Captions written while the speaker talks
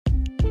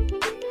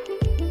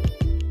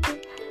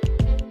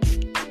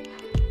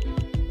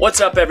What's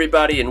up,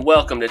 everybody, and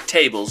welcome to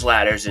Tables,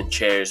 Ladders, and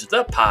Chairs,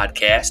 the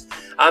podcast.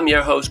 I'm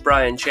your host,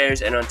 Brian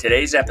Chairs, and on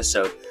today's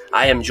episode,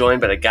 I am joined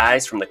by the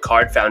guys from the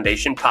Card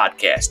Foundation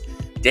podcast,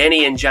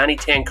 Danny and Johnny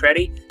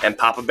Tancredi and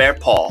Papa Bear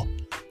Paul.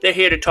 They're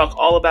here to talk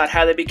all about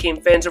how they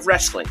became fans of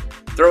wrestling,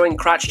 throwing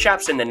crotch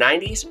chops in the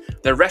 90s,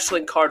 their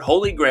wrestling card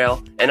Holy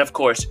Grail, and of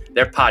course,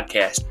 their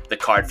podcast, The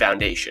Card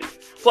Foundation.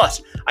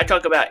 Plus, I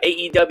talk about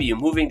AEW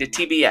moving to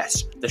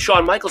TBS, the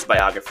Shawn Michaels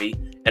biography,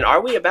 and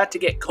are we about to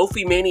get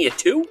Kofi Mania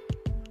 2?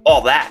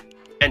 All that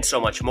and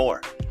so much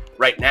more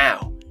right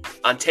now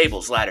on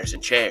Tables, Ladders,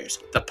 and Chairs,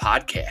 the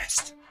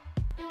podcast.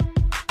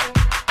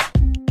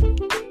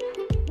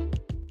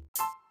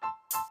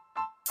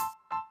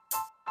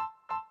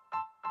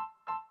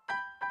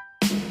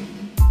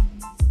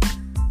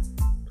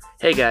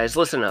 Hey guys,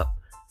 listen up.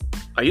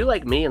 Are you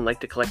like me and like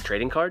to collect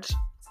trading cards?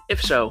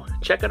 If so,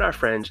 check out our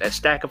friends at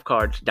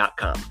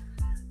stackofcards.com.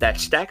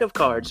 That's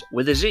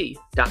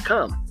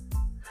stackofcards.com.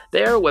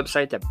 They are a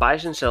website that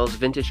buys and sells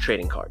vintage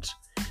trading cards.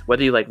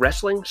 Whether you like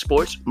wrestling,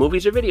 sports,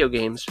 movies, or video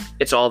games,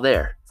 it's all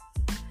there.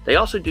 They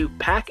also do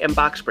pack and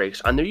box breaks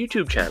on their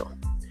YouTube channel.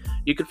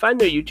 You can find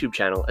their YouTube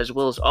channel as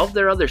well as all of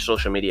their other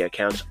social media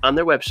accounts on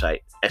their website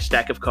at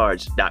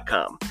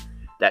stackofcards.com.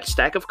 That's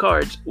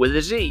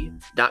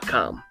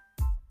stackofcards.com.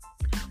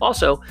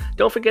 Also,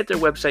 don't forget their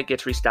website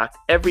gets restocked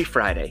every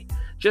Friday.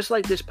 Just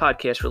like this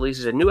podcast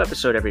releases a new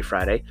episode every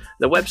Friday,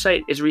 the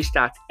website is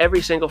restocked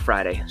every single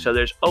Friday, so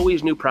there's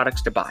always new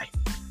products to buy.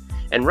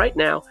 And right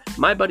now,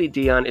 my buddy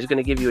Dion is going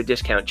to give you a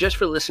discount just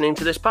for listening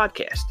to this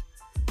podcast.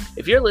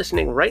 If you're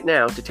listening right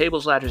now to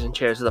Tables, Ladders, and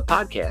Chairs of the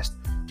podcast,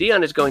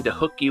 Dion is going to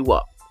hook you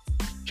up.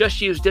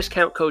 Just use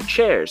discount code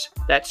CHAIRS,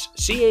 that's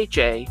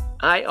CHAIRES,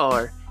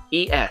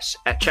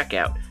 at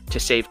checkout to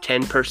save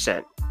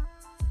 10%.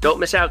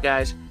 Don't miss out,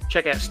 guys.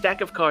 Check out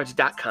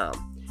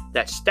stackofcards.com.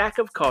 That's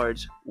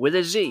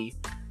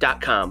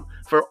stackofcards.com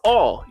for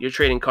all your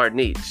trading card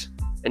needs.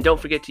 And don't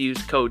forget to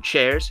use code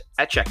CHAIRS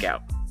at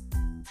checkout.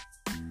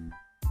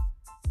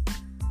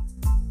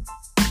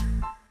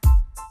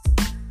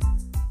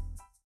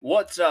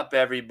 What's up,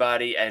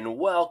 everybody, and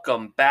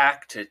welcome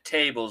back to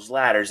Tables,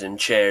 Ladders, and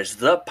Chairs,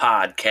 the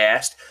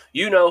podcast.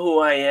 You know who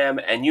I am,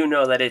 and you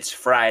know that it's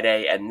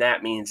Friday, and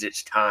that means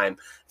it's time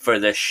for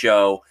the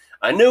show.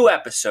 A new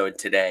episode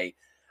today.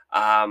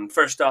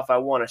 First off, I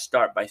want to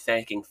start by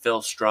thanking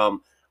Phil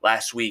Strum.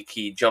 Last week,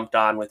 he jumped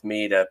on with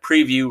me to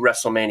preview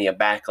WrestleMania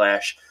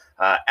Backlash.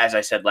 As I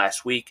said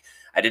last week,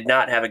 I did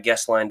not have a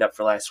guest lined up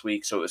for last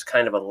week, so it was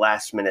kind of a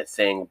last-minute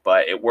thing,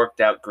 but it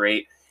worked out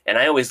great. And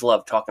I always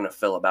love talking to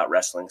Phil about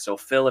wrestling. So,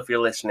 Phil, if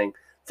you're listening,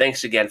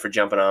 thanks again for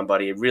jumping on,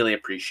 buddy. I really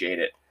appreciate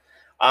it.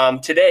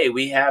 Today,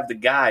 we have the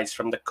guys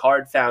from the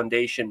Card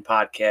Foundation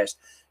podcast,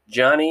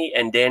 Johnny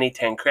and Danny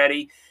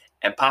Tancredi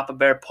and Papa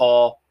Bear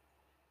Paul.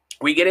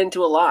 We get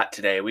into a lot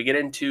today. We get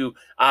into,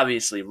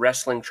 obviously,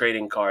 wrestling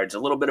trading cards,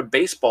 a little bit of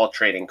baseball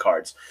trading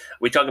cards.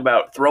 We talk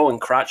about throwing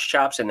crotch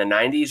chops in the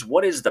 90s.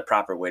 What is the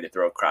proper way to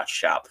throw a crotch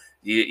chop?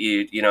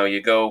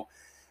 You go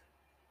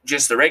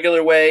just the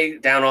regular way,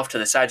 down off to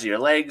the sides of your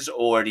legs,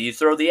 or do you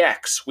throw the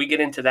X? We get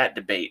into that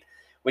debate.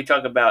 We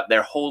talk about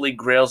their holy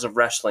grails of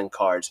wrestling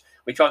cards.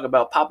 We talk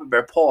about Papa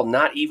Bear Paul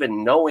not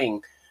even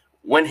knowing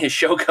when his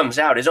show comes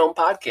out, his own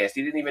podcast.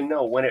 He didn't even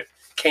know when it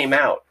came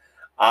out.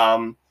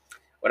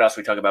 What else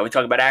we talk about? We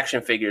talk about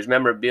action figures,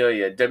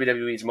 memorabilia,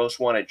 WWE's Most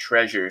Wanted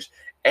treasures.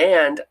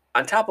 And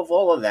on top of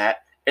all of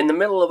that, in the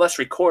middle of us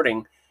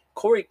recording,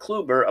 Corey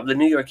Kluber of the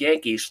New York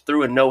Yankees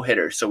threw a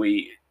no-hitter, so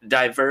we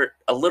divert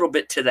a little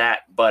bit to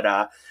that,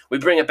 but we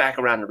bring it back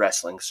around to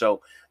wrestling.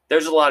 So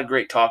there's a lot of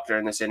great talk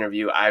during this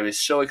interview. I was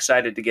so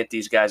excited to get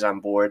these guys on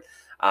board.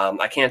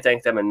 I can't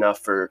thank them enough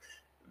for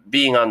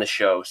being on the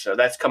show, so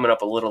that's coming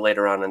up a little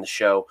later on in the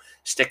show.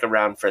 Stick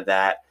around for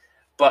that.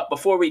 But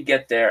before we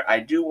get there, I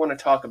do want to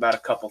talk about a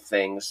couple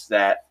things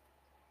that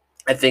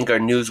I think are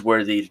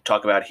newsworthy to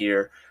talk about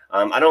here.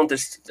 I don't want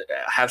this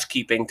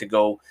housekeeping to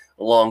go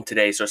long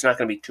today, so it's not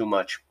going to be too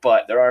much,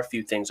 but there are a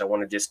few things I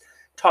want to just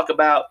talk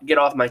about, get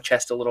off my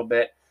chest a little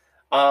bit.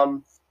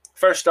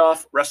 First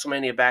off,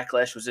 WrestleMania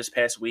Backlash was this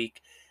past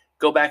week.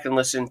 Go back and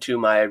listen to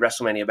my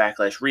WrestleMania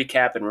Backlash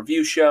recap and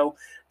review show.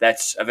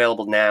 That's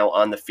available now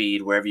on the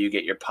feed, wherever you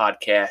get your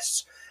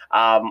podcasts.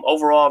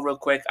 Overall, real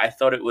quick, I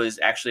thought it was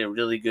actually a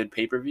really good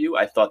pay-per-view.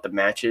 I thought the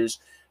matches,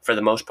 for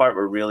the most part,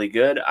 were really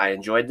good. I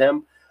enjoyed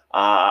them.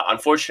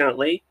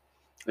 Unfortunately,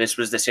 this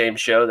was the same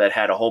show that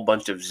had a whole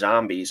bunch of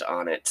zombies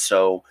on it,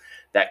 so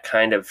that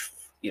kind of,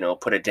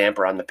 put a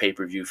damper on the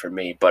pay-per-view for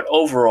me. But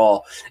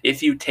overall,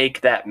 if you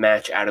take that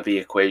match out of the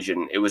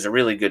equation, it was a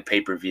really good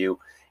pay-per-view.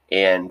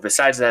 And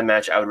besides that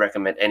match, I would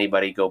recommend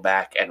anybody go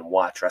back and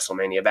watch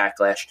WrestleMania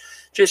Backlash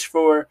just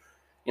for,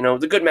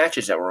 the good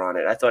matches that were on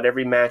it. I thought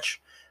every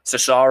match,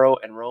 Cesaro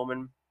and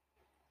Roman,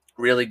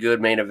 really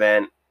good main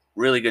event,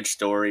 really good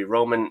story.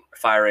 Roman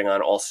firing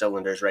on all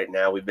cylinders right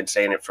now. We've been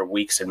saying it for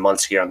weeks and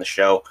months here on the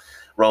show.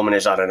 Roman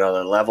is on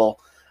another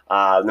level.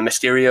 The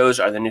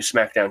Mysterios are the new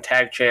SmackDown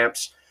Tag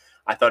Champs.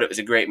 I thought it was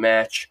a great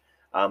match.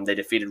 They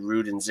defeated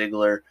Rude and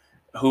Ziggler.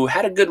 who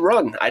had a good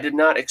run. I did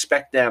not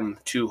expect them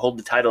to hold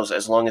the titles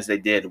as long as they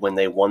did when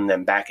they won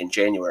them back in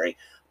January.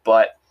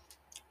 But,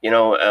 here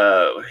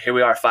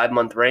we are,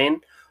 5-month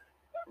reign.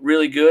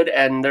 Really good,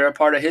 and they're a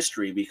part of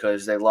history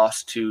because they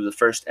lost to the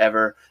first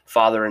ever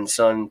father and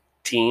son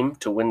team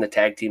to win the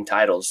tag team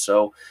titles.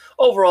 So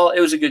overall, it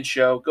was a good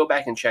show. Go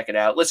back and check it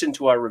out. Listen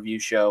to our review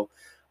show,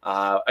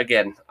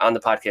 again, on the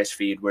podcast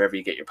feed, wherever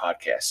you get your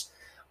podcasts.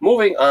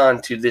 Moving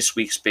on to this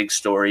week's big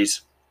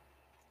stories,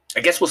 I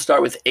guess we'll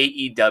start with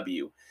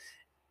AEW.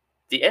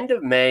 The end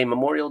of May,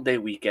 Memorial Day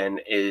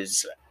weekend,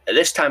 is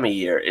this time of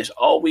year is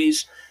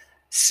always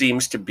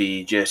seems to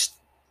be just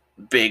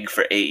big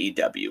for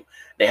AEW.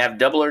 They have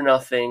Double or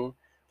Nothing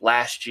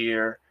last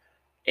year,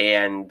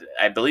 and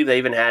I believe they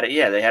even had it.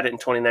 Yeah, they had it in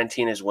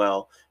 2019 as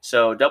well.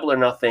 So Double or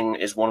Nothing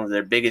is one of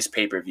their biggest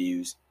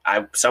pay-per-views.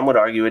 Some would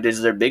argue it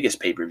is their biggest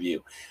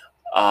pay-per-view.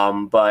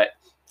 But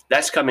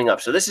that's coming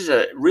up. So this is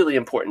a really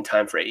important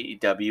time for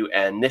AEW,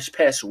 and this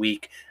past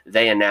week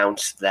they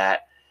announced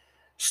that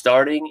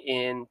starting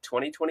in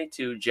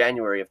 2022,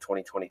 January of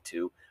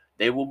 2022,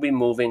 they will be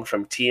moving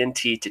from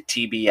TNT to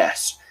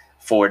TBS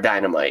for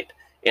Dynamite.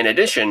 In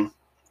addition,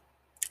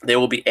 they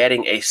will be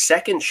adding a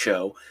second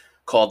show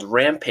called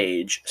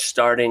Rampage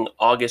starting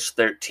August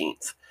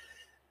 13th.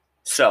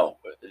 So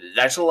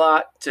that's a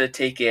lot to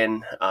take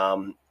in.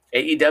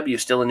 AEW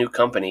is still a new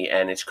company,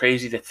 and it's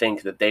crazy to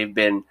think that they've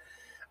been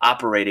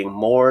operating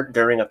more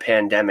during a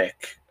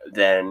pandemic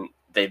than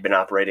they've been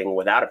operating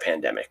without a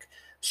pandemic.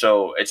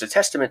 So it's a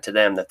testament to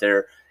them that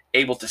they're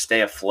able to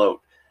stay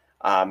afloat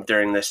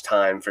during this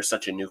time for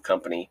such a new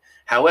company.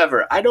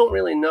 However, I don't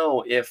really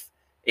know if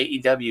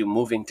AEW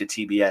moving to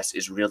TBS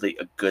is really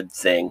a good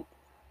thing.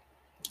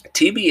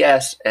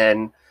 TBS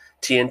and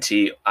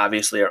TNT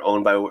obviously are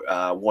owned by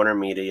Warner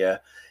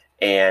Media,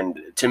 and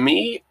to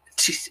me,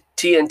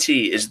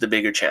 TNT is the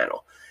bigger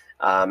channel.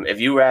 If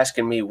you were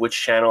asking me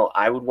which channel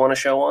I would want to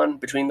show on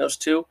between those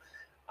two,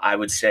 I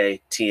would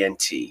say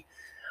TNT.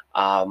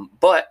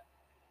 But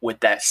with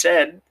that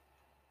said,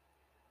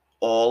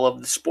 all of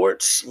the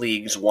sports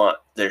leagues want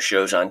their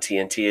shows on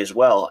TNT as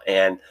well.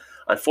 And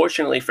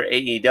unfortunately for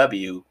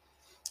AEW,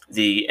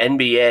 the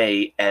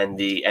NBA and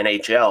the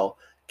NHL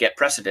get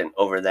precedent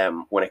over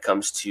them when it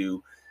comes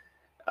to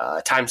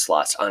time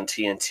slots on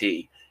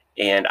TNT.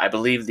 And I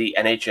believe the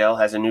NHL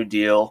has a new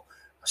deal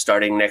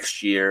starting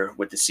next year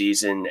with the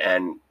season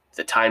and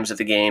the times of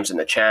the games and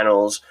the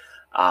channels.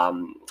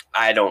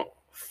 I don't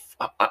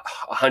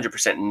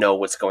 100% know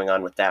what's going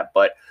on with that,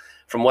 but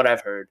from what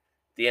I've heard,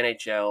 the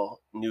NHL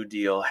new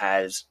deal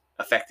has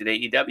affected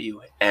AEW,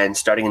 and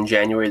starting in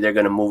January, they're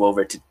going to move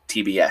over to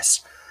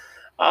TBS.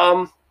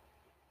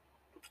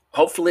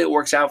 Hopefully it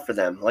works out for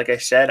them. Like I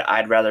said,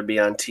 I'd rather be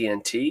on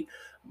TNT,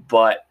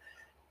 but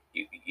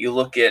you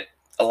look at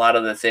a lot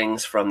of the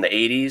things from the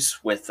 80s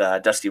with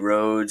Dusty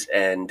Rhodes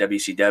and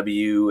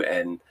WCW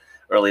and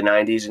early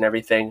 90s and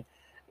everything.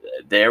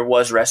 There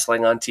was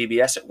wrestling on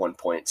TBS at one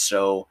point,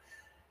 so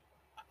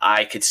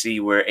I could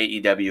see where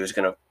AEW is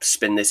going to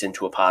spin this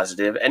into a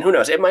positive. And who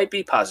knows, it might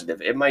be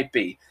positive. It might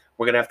be.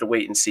 We're going to have to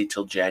wait and see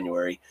till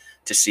January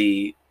to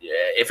see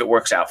if it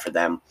works out for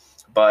them.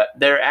 But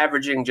they're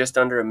averaging just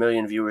under 1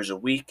 million viewers a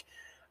week.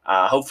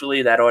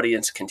 Hopefully that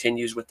audience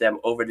continues with them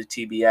over to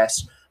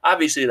TBS.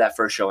 Obviously, that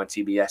first show on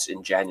TBS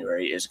in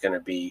January is going to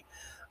be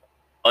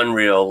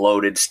unreal,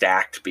 loaded,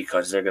 stacked,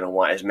 because they're going to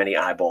want as many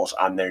eyeballs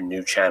on their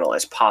new channel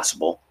as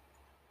possible.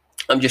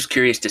 I'm just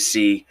curious to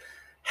see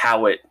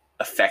how it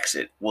affects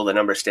it. Will the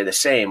numbers stay the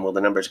same? Will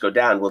the numbers go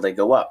down? Will they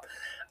go up?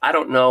 I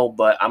don't know,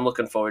 but I'm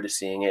looking forward to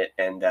seeing it.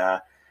 And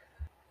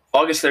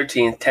August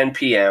 13th, 10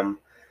 p.m.,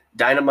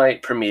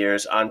 Dynamite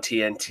premieres on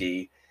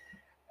TNT.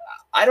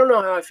 I don't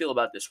know how I feel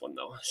about this one,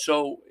 though.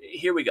 So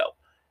here we go.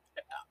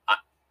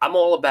 I'm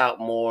all about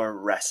more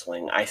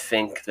wrestling. I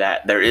think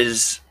that there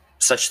is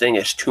such thing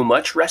as too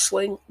much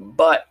wrestling,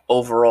 but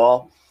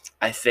overall,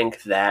 I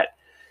think that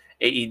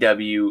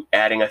AEW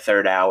adding a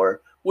third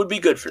hour would be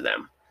good for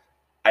them.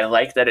 I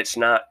like that it's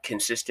not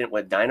consistent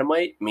with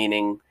Dynamite,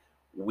 meaning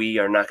we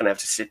are not going to have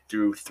to sit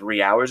through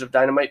 3 hours of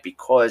Dynamite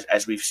because,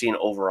 as we've seen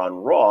over on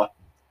Raw,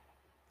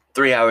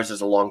 3 hours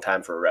is a long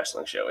time for a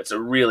wrestling show. It's a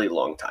really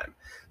long time.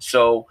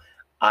 So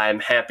I'm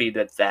happy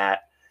that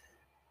that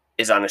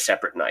is on a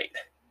separate night.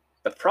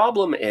 The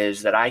problem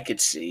is that I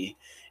could see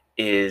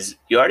is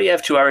you already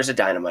have 2 hours of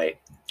Dynamite.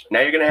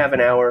 Now you're going to have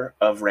an hour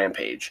of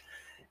Rampage.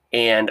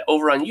 And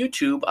over on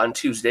YouTube on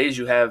Tuesdays,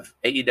 you have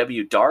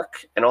AEW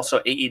Dark and also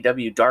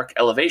AEW Dark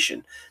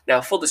Elevation.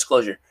 Now, full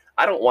disclosure,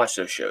 I don't watch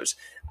those shows.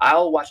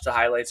 I'll watch the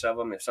highlights of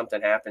them. If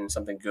something happens,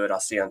 something good, I'll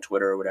see on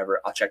Twitter or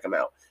whatever, I'll check them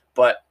out.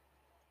 But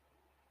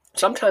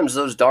sometimes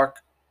those dark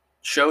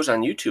shows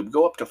on YouTube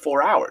go up to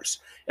 4 hours.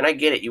 And I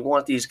get it. You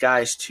want these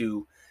guys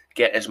to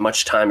get as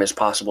much time as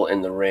possible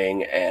in the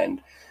ring and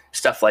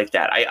stuff like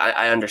that.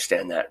 I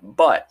understand that.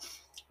 But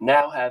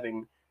now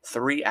having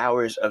 3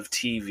 hours of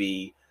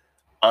TV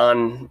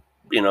on,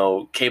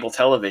 cable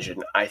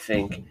television, I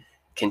think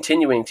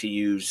continuing to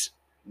use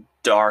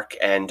Dark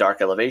and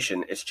Dark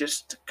Elevation is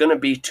just going to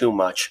be too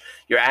much.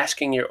 You're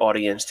asking your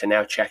audience to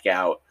now check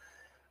out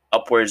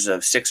upwards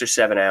of 6 or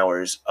 7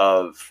 hours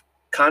of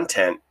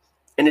content,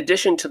 in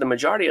addition to the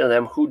majority of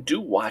them who do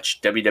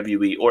watch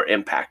WWE or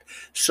Impact.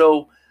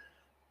 So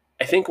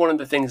I think one of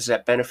the things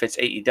that benefits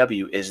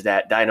AEW is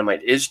that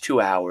Dynamite is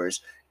 2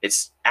 hours.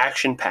 It's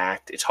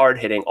action-packed. It's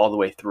hard-hitting all the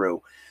way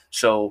through.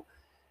 So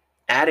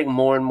adding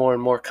more and more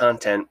and more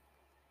content,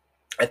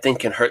 I think,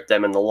 can hurt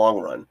them in the long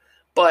run.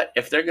 But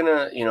if they're going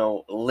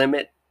to,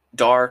 limit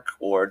Dark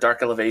or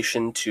Dark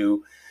Elevation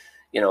to,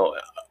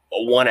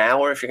 1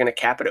 hour, if you're going to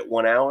cap it at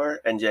 1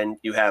 hour, and then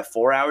you have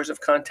 4 hours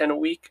of content a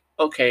week,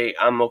 okay,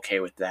 I'm okay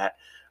with that.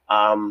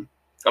 I'm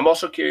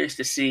also curious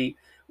to see,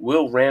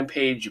 will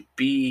Rampage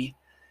be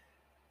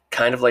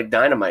kind of like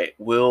Dynamite?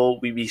 Will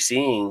we be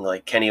seeing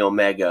like Kenny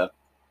Omega,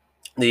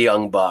 the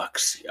Young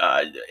Bucks,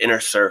 Inner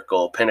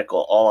Circle,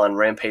 Pinnacle, all on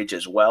Rampage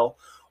as well?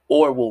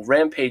 Or will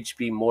Rampage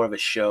be more of a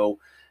show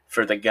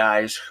for the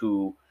guys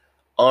who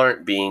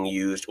aren't being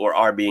used or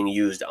are being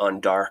used on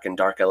Dark and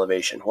Dark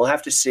Elevation? We'll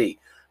have to see.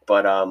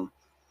 But I'm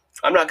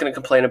not going to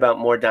complain about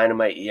more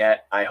Dynamite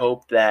yet. I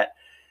hope that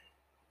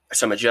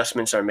some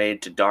adjustments are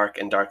made to Dark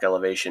and Dark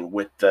Elevation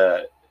with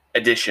the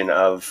addition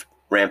of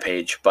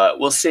Rampage. But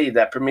we'll see.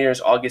 That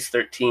premieres August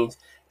 13th,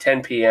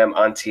 10 p.m.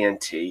 on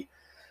TNT.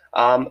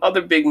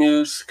 Other big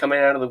news coming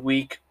out of the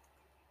week.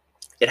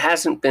 It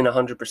hasn't been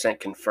 100%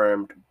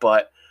 confirmed,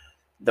 but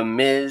The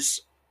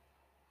Miz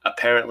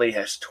apparently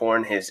has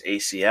torn his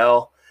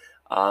ACL.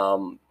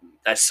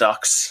 That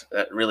sucks.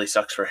 That really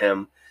sucks for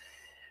him.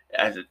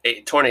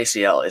 A torn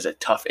ACL is a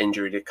tough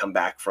injury to come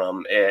back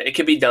from. It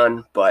can be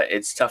done, but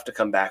it's tough to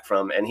come back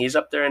from. And he's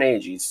up there in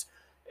age.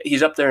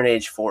 He's up there in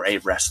age for a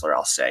wrestler,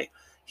 I'll say.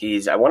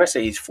 I want to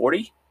say he's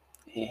 40.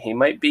 He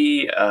might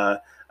be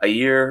a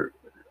year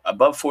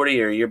above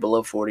 40 or a year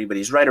below 40, but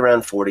he's right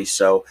around 40.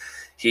 So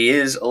he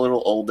is a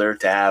little older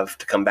to have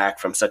to come back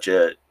from such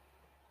a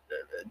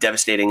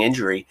devastating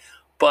injury.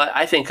 But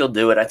I think he'll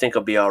do it. I think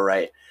he'll be all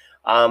right.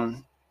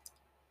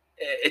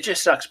 It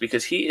just sucks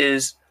because he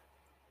is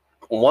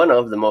one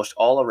of the most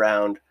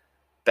all-around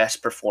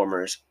best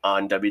performers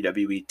on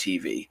WWE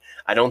TV.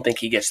 I don't think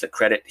he gets the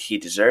credit he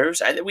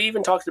deserves. We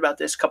even talked about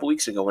this a couple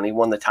weeks ago when he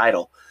won the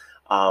title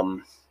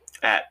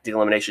at the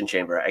Elimination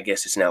Chamber. I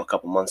guess it's now a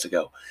couple months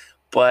ago.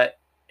 But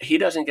he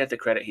doesn't get the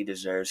credit he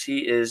deserves.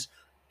 He is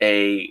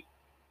a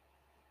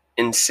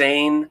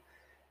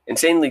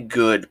insanely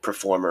good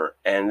performer,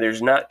 and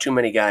there's not too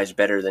many guys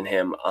better than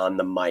him on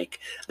the mic.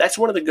 That's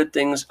one of the good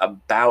things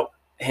about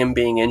him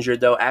being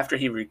injured, though. After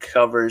he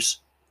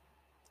recovers,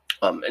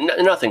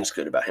 nothing's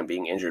good about him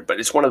being injured, but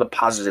it's one of the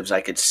positives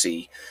I could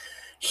see.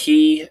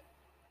 He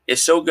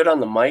is so good on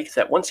the mic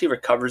that once he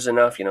recovers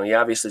enough, he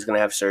obviously is going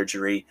to have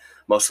surgery,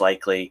 most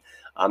likely.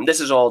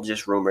 This is all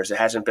just rumors. It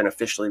hasn't been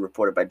officially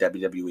reported by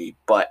WWE,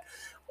 but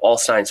all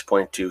signs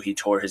point to he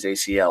tore his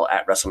ACL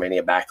at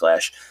WrestleMania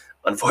Backlash,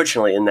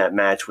 unfortunately in that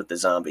match with the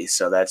Zombies,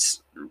 so that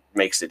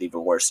makes it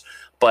even worse.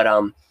 But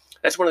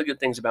that's one of the good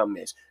things about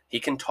Miz. He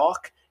can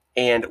talk,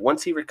 and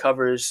once he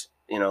recovers,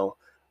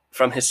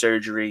 from his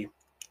surgery,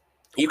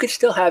 you could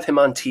still have him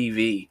on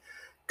TV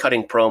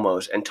cutting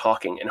promos and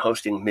talking and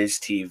hosting Miz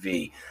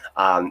TV.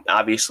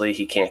 Obviously,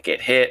 he can't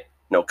get hit,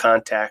 no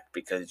contact,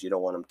 because you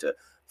don't want him to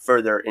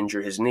further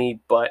injure his knee,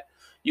 but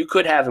you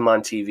could have him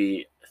on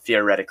TV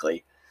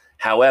theoretically.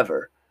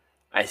 However,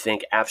 I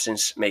think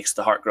absence makes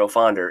the heart grow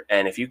fonder,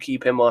 and if you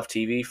keep him off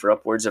TV for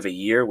upwards of a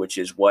year, which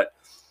is what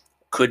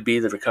could be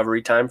the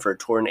recovery time for a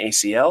torn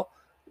ACL,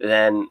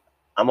 then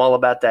I'm all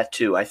about that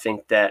too. I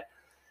think that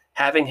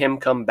having him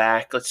come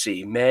back, let's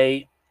see,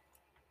 May,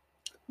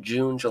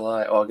 June,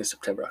 July, August,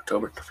 September,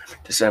 October,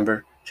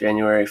 December,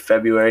 January,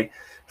 February.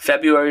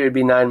 February would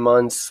be 9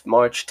 months,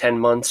 March, 10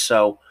 months.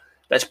 So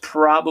that's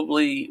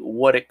probably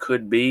what it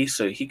could be.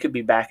 So he could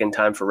be back in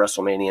time for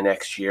WrestleMania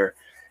next year.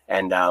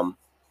 And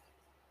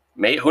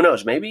who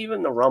knows, maybe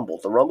even the Rumble.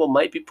 The Rumble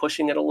might be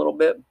pushing it a little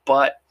bit,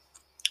 but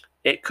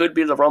it could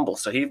be the Rumble.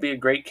 So he'd be a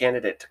great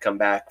candidate to come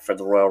back for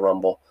the Royal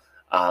Rumble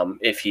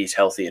if he's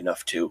healthy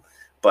enough to.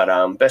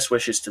 But best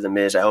wishes to The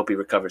Miz. I hope he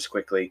recovers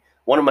quickly.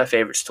 One of my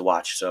favorites to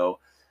watch. So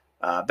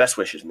best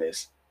wishes,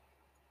 Miz.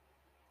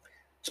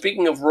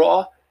 Speaking of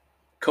Raw,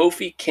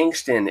 Kofi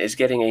Kingston is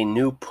getting a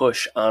new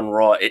push on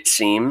Raw, it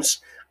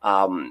seems.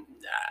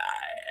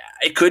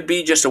 It could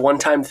be just a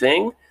one-time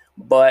thing,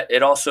 but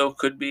it also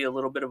could be a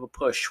little bit of a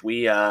push.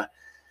 We came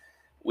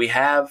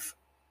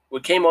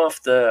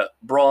off the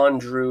Braun,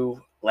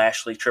 Drew,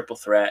 Lashley triple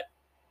threat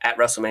at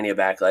WrestleMania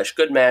Backlash.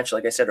 Good match,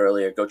 like I said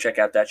earlier. Go check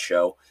out that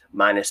show,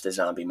 minus the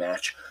zombie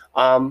match.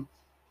 But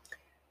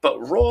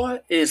Raw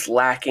is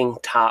lacking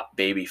top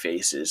baby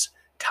faces,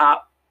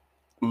 top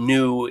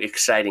new,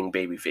 exciting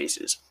baby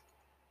faces.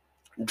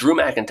 Drew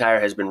McIntyre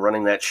has been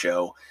running that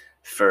show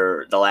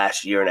for the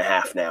last year and a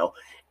half now.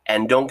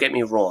 And don't get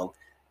me wrong,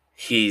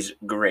 he's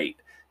great.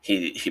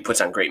 He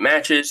puts on great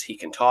matches. He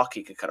can talk.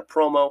 He can cut a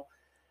promo.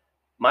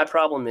 My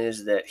problem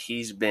is that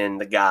he's been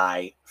the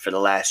guy for the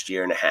last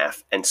year and a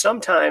half. And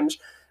sometimes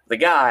the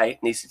guy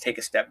needs to take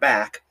a step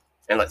back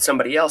and let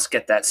somebody else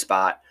get that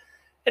spot.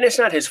 And it's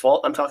not his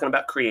fault. I'm talking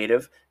about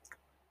creative,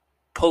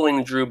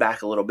 pulling Drew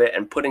back a little bit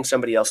and putting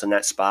somebody else in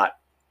that spot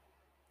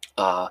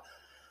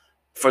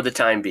for the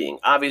time being.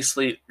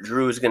 Obviously,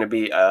 Drew is going to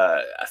be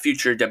a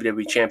future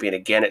WWE champion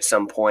again at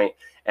some point,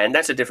 and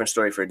that's a different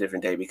story for a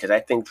different day because I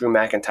think Drew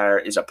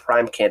McIntyre is a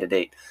prime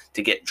candidate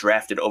to get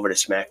drafted over to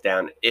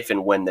SmackDown if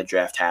and when the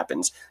draft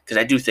happens, because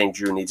I do think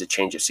Drew needs a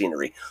change of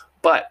scenery.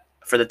 But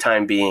for the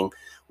time being,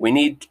 we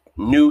need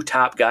new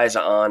top guys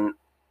on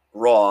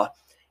Raw,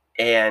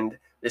 and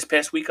this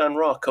past week on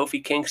Raw,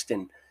 Kofi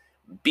Kingston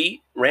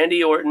beat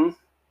Randy Orton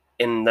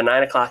in the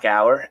 9 o'clock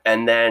hour,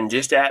 and then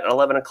just at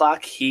 11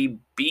 o'clock, he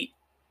beat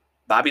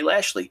Bobby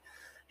Lashley,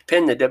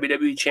 pinned the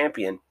WWE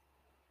champion.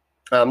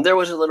 There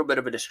was a little bit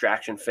of a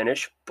distraction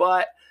finish,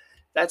 but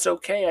that's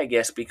okay, I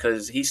guess,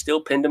 because he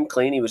still pinned him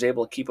clean. He was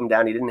able to keep him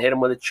down. He didn't hit him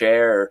with a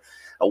chair or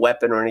a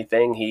weapon or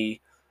anything.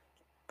 He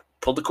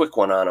pulled a quick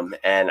one on him,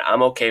 and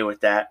I'm okay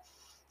with that.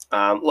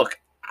 Look,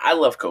 I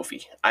love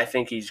Kofi. I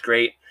think he's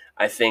great.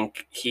 I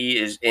think he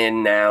is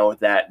in now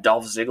that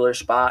Dolph Ziggler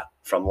spot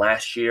from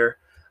last year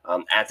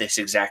at this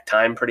exact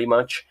time, pretty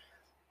much.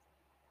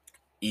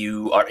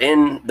 You are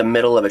in the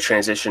middle of a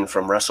transition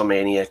from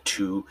WrestleMania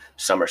to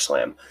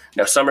SummerSlam.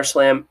 Now,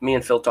 SummerSlam, me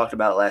and Phil talked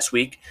about it last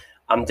week.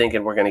 I'm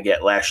thinking we're going to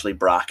get Lashley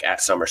Brock at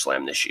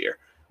SummerSlam this year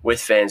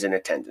with fans in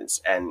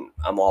attendance, and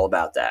I'm all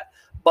about that.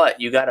 But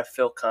you got to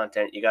fill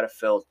content. You got to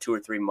fill 2 or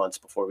 3 months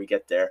before we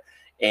get there.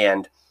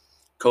 And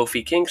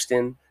Kofi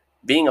Kingston,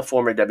 being a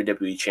former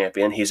WWE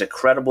champion, he's a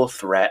credible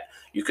threat.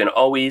 You can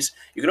always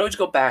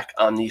go back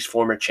on these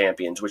former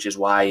champions, which is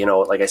why,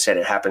 like I said,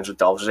 it happens with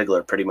Dolph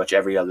Ziggler pretty much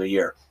every other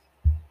year.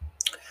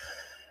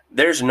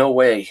 There's no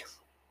way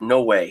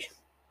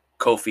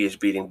Kofi is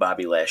beating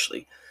Bobby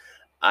Lashley.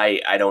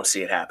 I don't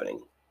see it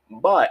happening.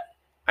 But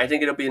I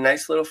think it'll be a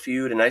nice little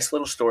feud, a nice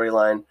little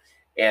storyline,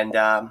 and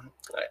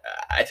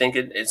I think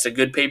it's a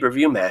good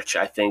pay-per-view match.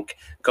 I think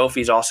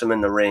Kofi's awesome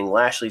in the ring.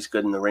 Lashley's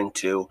good in the ring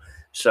too.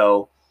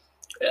 So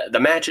the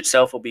match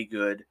itself will be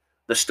good.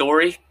 The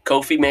story,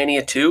 Kofi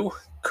Mania 2,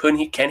 can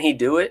he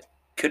do it?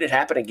 Could it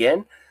happen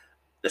again?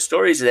 The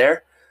story's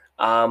there.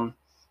 And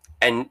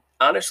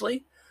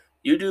honestly,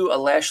 you do a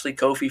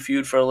Lashley-Kofi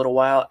feud for a little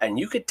while, and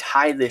you could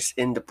tie this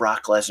into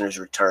Brock Lesnar's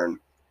return.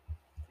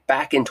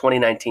 Back in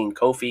 2019,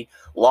 Kofi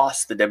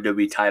lost the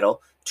WWE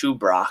title to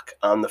Brock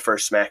on the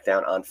first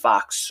SmackDown on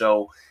Fox.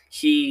 So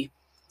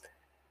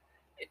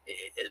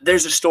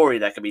there's a story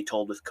that could be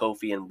told with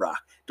Kofi and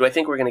Brock. Do I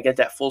think we're going to get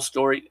that full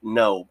story?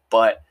 No,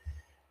 but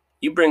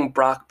you bring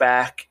Brock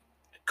back,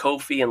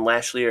 Kofi and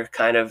Lashley are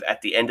kind of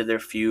at the end of their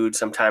feud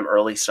sometime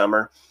early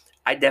summer.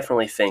 I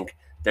definitely think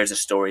there's a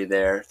story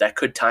there that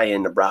could tie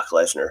into Brock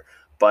Lesnar.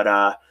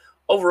 But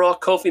overall,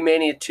 Kofi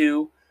Mania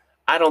 2,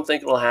 I don't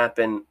think it'll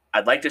happen.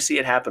 I'd like to see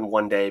it happen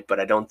one day, but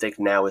I don't think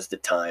now is the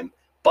time.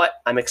 But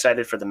I'm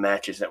excited for the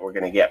matches that we're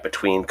going to get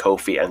between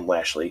Kofi and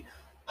Lashley,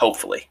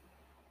 hopefully.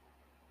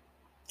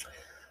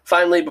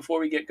 Finally, before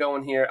we get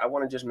going here, I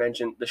want to just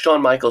mention the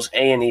Shawn Michaels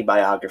A&E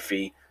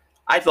biography.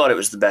 I thought it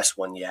was the best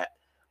one yet.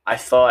 I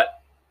thought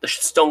the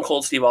Stone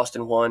Cold Steve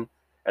Austin one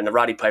and the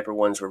Roddy Piper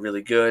ones were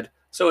really good.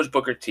 So was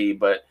Booker T,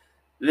 but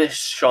this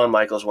Shawn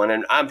Michaels one,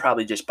 and I'm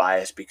probably just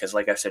biased because,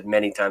 like I've said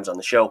many times on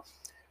the show,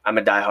 I'm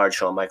a diehard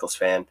Shawn Michaels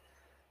fan.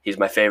 He's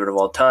my favorite of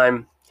all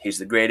time. He's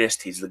the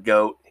greatest. He's the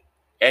GOAT.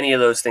 Any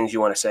of those things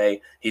you want to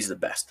say, he's the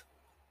best.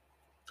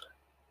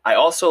 I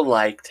also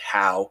liked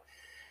how,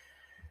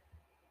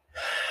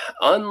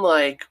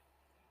 unlike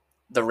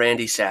the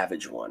Randy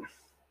Savage one,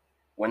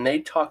 when they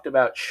talked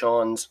about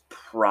Shawn's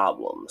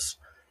problems,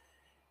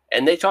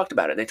 and they talked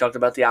about it. They talked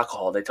about the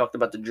alcohol. They talked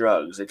about the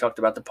drugs. They talked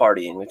about the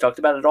partying. They talked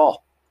about it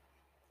all.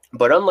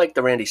 But unlike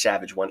the Randy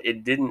Savage one,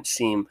 it didn't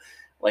seem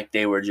like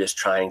they were just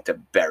trying to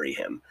bury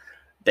him.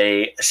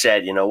 They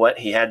said, you know what,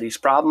 he had these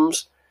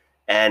problems,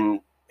 and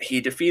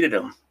he defeated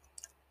them.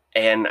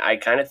 And I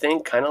kind of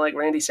think, kind of like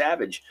Randy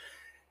Savage,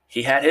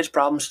 he had his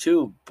problems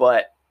too,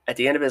 but at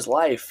the end of his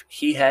life,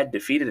 he had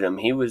defeated them.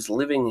 He was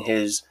living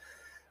his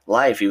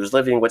life. He was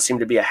living what seemed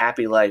to be a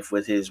happy life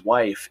with his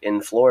wife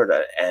in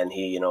Florida, and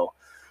he,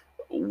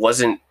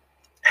 wasn't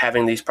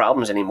having these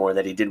problems anymore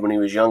that he did when he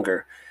was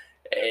younger.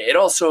 It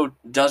also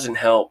doesn't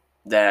help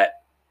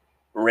that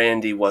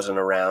Randy wasn't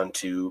around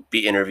to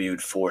be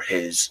interviewed for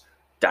his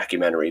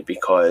documentary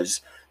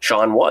because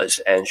Shawn was,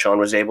 and Shawn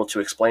was able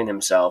to explain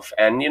himself.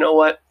 And you know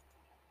what?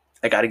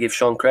 I got to give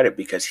Shawn credit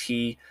because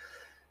he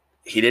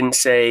didn't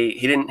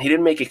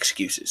make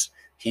excuses.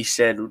 He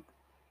said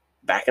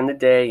back in the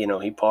day, he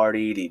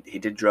partied, he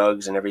did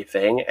drugs and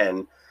everything,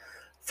 and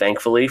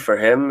thankfully for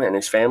him and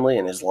his family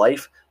and his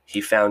life, he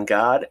found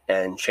God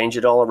and changed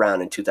it all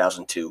around in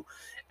 2002.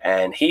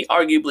 And he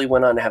arguably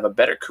went on to have a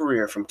better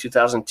career from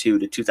 2002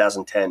 to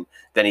 2010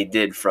 than he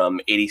did from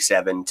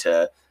 87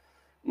 to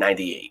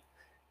 98.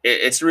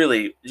 It's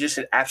really just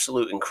an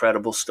absolute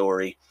incredible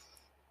story.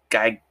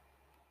 Guy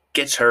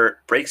gets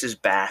hurt, breaks his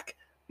back,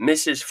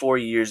 misses 4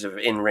 years of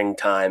in-ring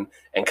time,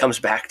 and comes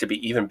back to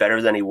be even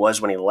better than he was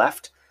when he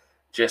left.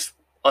 Just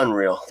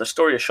unreal. The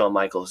story of Shawn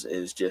Michaels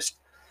is just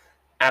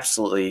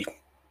absolutely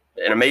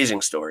an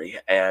amazing story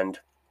and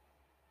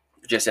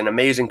just an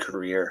amazing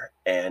career.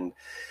 And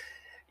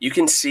you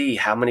can see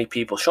how many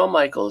people Shawn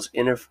Michaels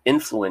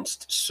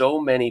influenced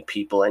so many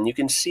people, and you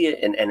can see it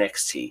in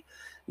NXT.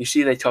 You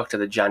see they talk to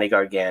the Johnny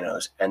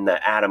Garganos and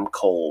the Adam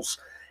Coles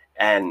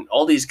and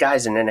all these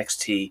guys in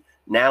NXT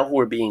now who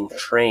are being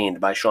trained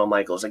by Shawn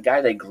Michaels, a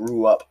guy they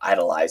grew up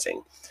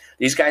idolizing.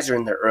 These guys are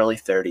in their early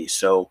 30s,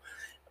 so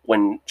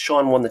when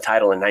Shawn won the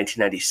title in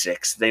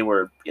 1996, they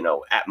were,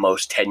 at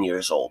most 10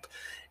 years old.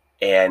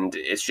 And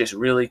it's just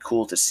really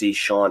cool to see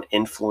Shawn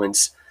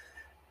influence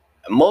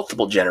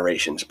multiple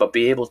generations, but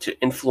be able to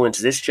influence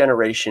this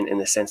generation in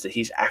the sense that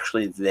he's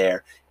actually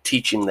there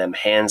teaching them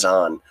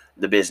hands-on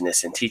the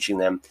business and teaching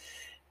them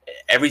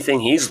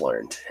everything he's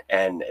learned.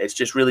 And it's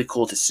just really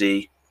cool to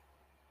see.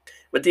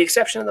 With the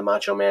exception of the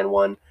Macho Man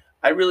one,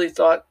 I really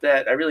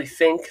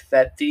think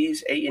that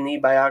these A&E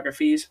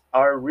biographies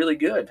are really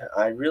good.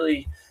 I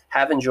really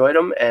have enjoyed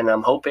them, and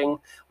I'm hoping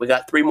we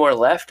got 3 more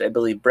left. I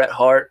believe Bret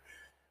Hart,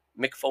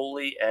 Mick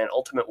Foley, and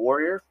Ultimate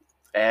Warrior,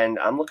 and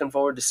I'm looking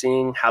forward to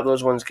seeing how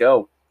those ones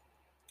go.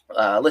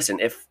 Listen,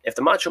 if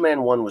the Macho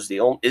Man one is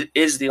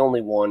the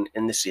only one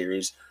in the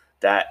series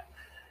that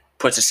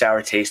puts a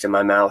sour taste in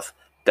my mouth,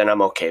 then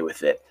I'm okay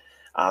with it.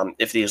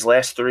 If these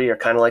last 3 are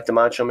kind of like the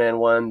Macho Man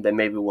one, then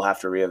maybe we'll have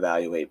to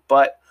reevaluate.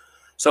 But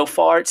so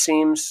far, it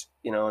seems,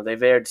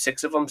 they've aired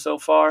 6 of them so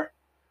far,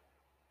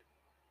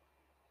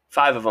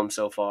 5 of them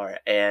so far,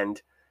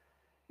 and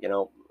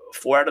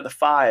 4 out of the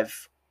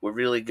 5 were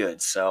really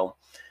good. So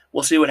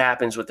we'll see what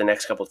happens with the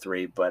next couple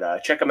 3.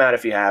 But check them out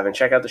if you haven't.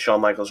 Check out the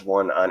Shawn Michaels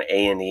one on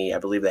A&E. I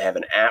believe they have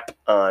an app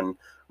on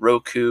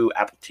Roku,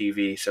 Apple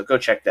TV. So go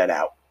check that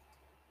out.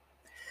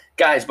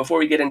 Guys, before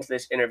we get into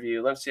this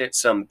interview, let's get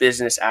some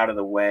business out of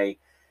the way.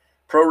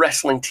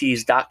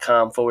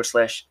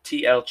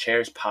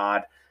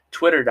 ProWrestlingTees.com/TLChairsPod,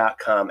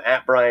 Twitter.com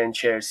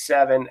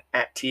 @BrianChairs7,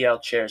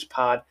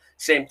 @TLChairsPod.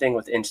 Same thing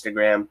with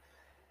Instagram.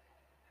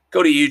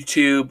 Go to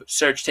YouTube,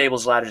 search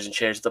Tables, Ladders, and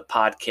Chairs, the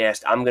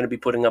podcast. I'm going to be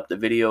putting up the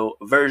video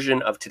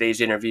version of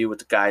today's interview with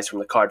the guys from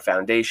the Card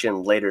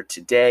Foundation later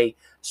today,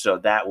 so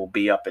that will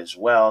be up as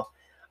well.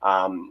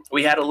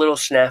 We had a little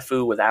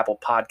snafu with Apple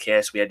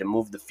Podcasts. We had to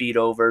move the feed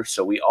over,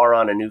 so we are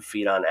on a new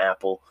feed on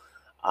Apple.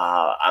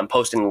 I'm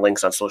posting the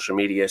links on social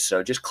media,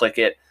 so just click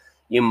it.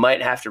 You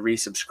might have to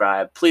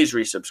resubscribe. Please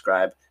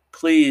resubscribe.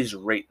 Please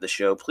rate the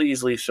show.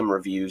 Please leave some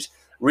reviews.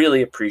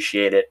 Really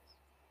appreciate it.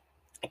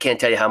 I can't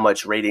tell you how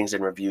much ratings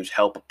and reviews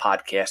help a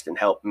podcast and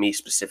help me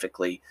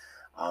specifically.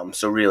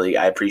 So really,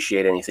 I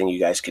appreciate anything you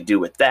guys could do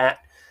with that.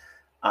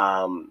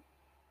 Other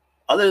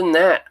than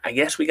that, I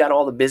guess we got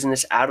all the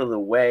business out of the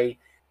way.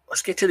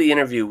 Let's get to the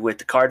interview with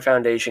the Card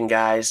Foundation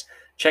guys.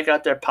 Check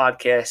out their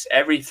podcast.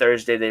 Every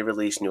Thursday they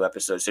release new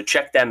episodes, so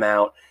check them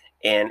out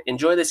and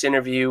enjoy this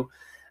interview.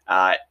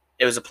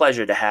 It was a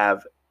pleasure to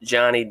have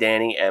Johnny,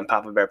 Danny, and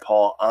Papa Bear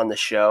Paul on the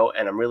show,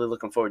 and I'm really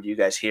looking forward to you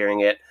guys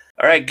hearing it.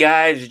 All right,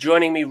 guys,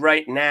 joining me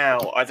right now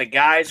are the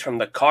guys from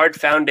the Card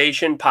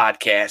Foundation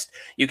podcast.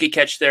 You can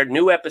catch their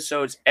new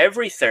episodes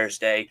every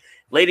Thursday.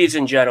 Ladies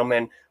and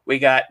gentlemen, we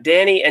got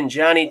Danny and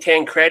Johnny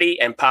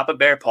Tancredi and Papa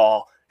Bear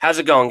Paul. How's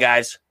it going,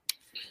 guys?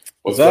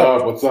 What's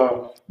up? What's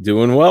up?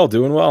 Doing well,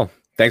 doing well.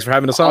 Thanks for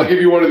having us on. I'll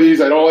give you one of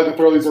these. I don't like to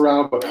throw these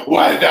around, but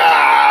what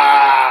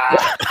up?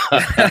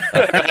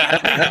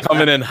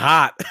 Coming in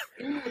hot.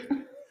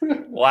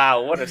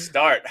 Wow, what a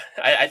start.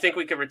 I think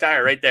we could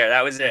retire right there.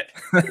 That was it.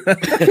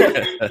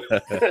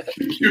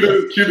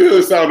 Cue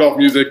the sound off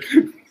music.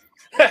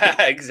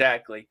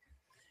 Exactly.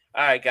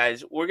 All right,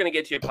 guys, we're going to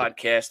get to your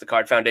podcast, the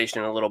Card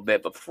Foundation, in a little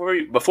bit. But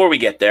before we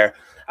get there,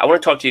 I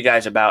want to talk to you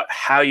guys about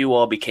how you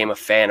all became a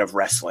fan of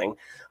wrestling.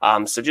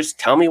 So just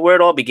tell me where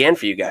it all began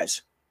for you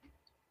guys.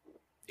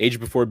 Age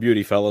before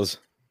beauty, fellas.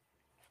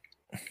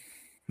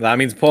 That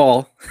means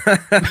Paul.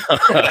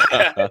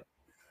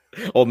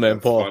 Old man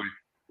That's Paul. funny.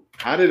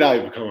 How did I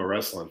become a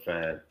wrestling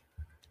fan?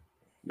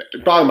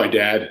 Probably my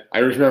dad. I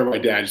remember my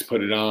dad just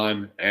put it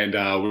on, and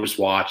we were just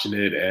watching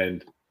it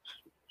and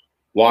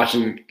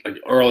watching like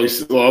early,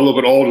 a little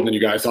bit older than you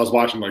guys. So I was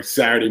watching like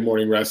Saturday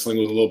morning wrestling,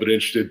 was a little bit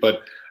interested,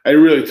 but it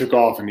really took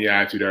off in the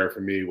Attitude Era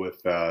for me with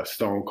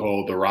Stone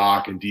Cold, The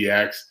Rock, and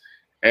DX.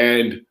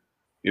 And,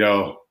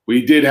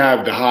 we did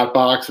have the Hot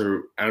Box,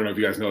 or I don't know if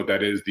you guys know what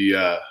that is,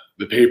 the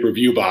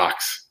pay-per-view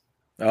box.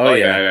 Oh,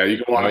 yeah.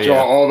 You can watch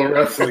all the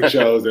wrestling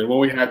shows. And when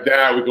we had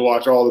that, we could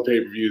watch all the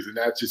pay-per-views. And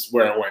that's just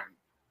where I went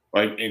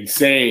like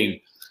insane.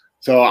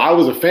 So I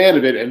was a fan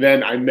of it. And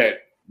then I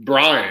met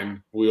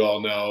Brian, who we all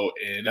know,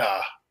 in,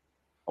 I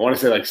want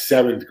to say like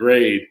 7th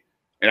grade.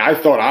 And I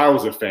thought I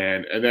was a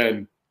fan. And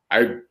then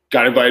I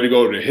got invited to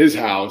go to his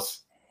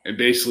house and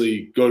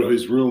basically go to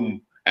his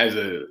room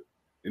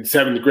in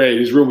 7th grade.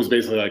 His room was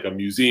basically like a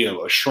museum,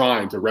 a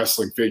shrine to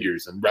wrestling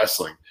figures and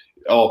wrestling,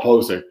 all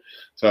poster.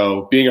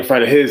 So being a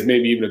friend of his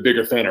made me even a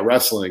bigger fan of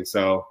wrestling.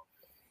 So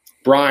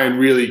Brian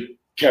really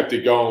kept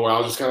it going where I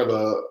was just kind of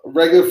a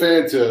regular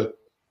fan to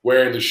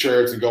wearing the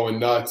shirts and going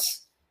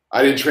nuts.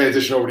 I didn't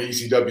transition over to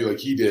ECW like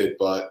he did,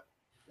 but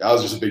I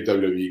was just a big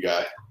WWE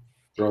guy,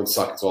 throwing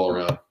sockets all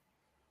around.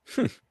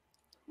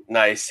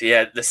 Nice.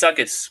 Yeah, the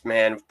Suckets,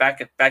 man.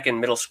 Back in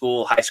middle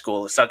school, high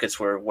school, the Suckets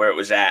were where it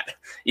was at.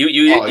 You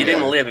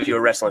didn't live if you were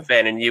a wrestling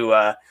fan, and you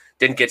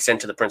didn't get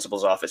sent to the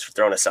principal's office for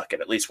throwing a Sucket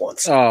at least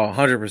once. Oh,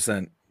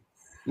 100%.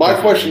 My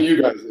question to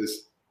you guys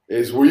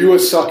is were you a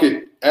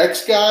Sucket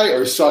X guy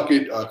or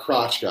Sucket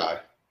crotch guy?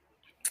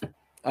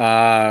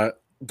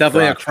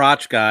 Definitely a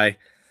crotch guy.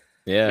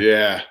 Yeah.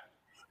 Yeah.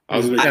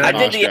 I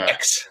did the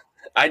X.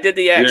 I did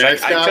the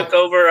X. I took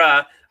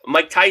over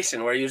Mike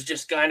Tyson, where he was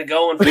just kind of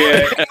going for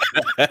it.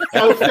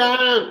 Coast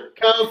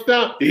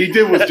down. He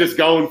was just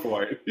going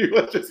for it. He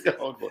was just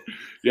going for it.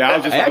 Yeah,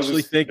 I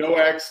was think no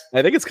X.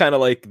 I think it's kind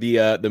of like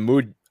the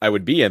mood I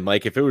would be in.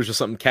 Like if it was just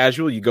something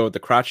casual, you go with the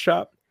crotch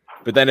chop.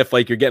 But then if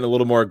like you're getting a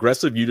little more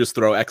aggressive, you just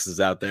throw X's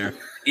out there.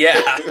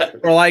 Yeah.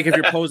 Or like if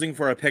you're posing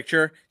for a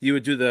picture, you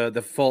would do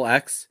the full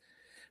X.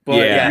 But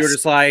if you were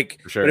just like,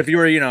 but if you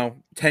were,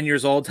 10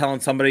 years old telling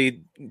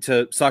somebody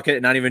to suck it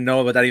and not even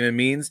know what that even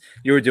means,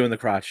 you were doing the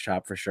crotch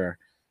chop for sure.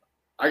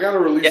 I got to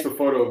release the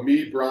photo of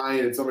me,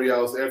 Brian, and somebody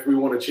else after we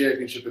won a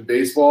championship in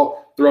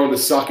baseball, throwing the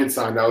suck it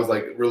sign that was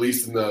like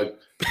released in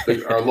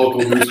our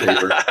local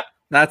newspaper.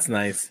 That's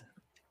nice.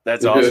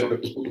 That's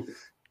awesome.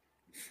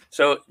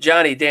 So,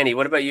 Johnny, Danny,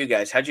 what about you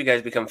guys? How'd you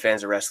guys become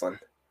fans of wrestling?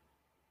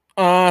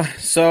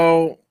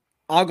 So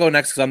I'll go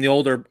next because I'm the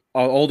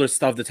older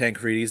stuff, the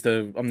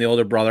Tancredis. I'm the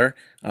older brother.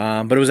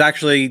 But it was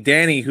actually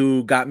Danny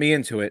who got me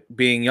into it,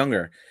 being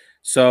younger.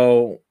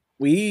 So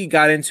we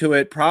got into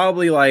it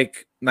probably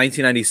like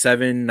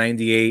 1997,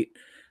 98.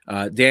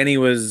 Danny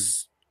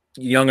was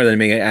younger than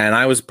me, and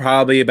I was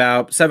probably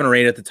about 7 or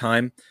 8 at the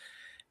time.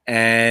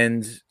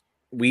 And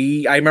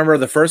I remember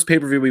the first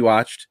pay-per-view we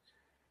watched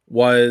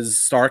was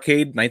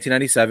Starrcade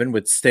 1997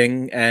 with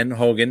Sting and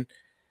Hogan,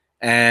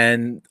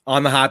 and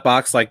on the hot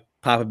box, like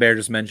Papa Bear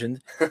just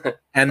mentioned.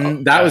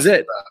 And that was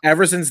it.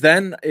 Ever since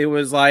then, it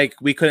was like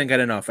we couldn't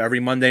get enough. Every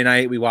Monday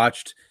night we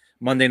watched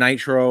Monday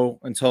Nitro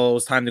until it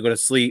was time to go to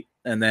sleep.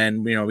 And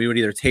then, we would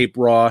either tape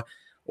Raw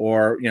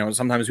or,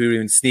 sometimes we would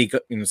even sneak,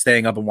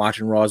 staying up and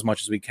watching Raw as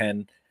much as we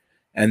can.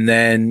 And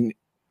then,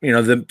 I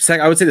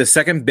would say the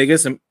second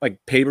biggest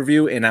like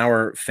pay-per-view in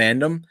our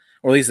fandom,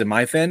 or at least in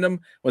my fandom,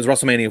 was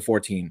WrestleMania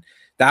 14.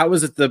 That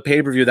was the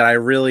pay-per-view that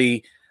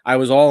I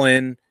was all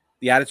in.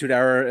 The Attitude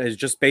Era has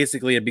just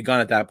basically had begun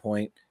at that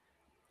point.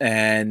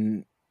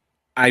 And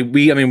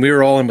we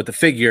were all in with the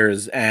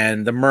figures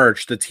and the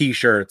merch, the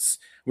t-shirts.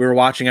 We were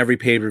watching every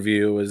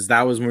pay-per-view.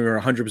 That was when we were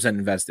 100%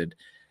 invested.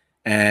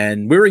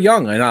 And we were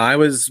young. And I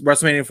was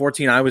WrestleMania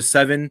 14. I was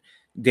 7.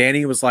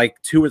 Danny was like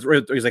 2 or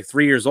 3. He was like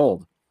 3 years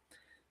old.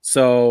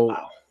 So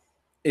wow.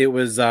 It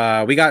was,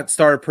 we got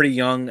started pretty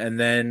young. And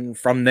then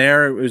from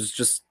there, it was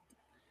just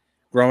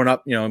growing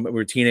up, we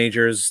were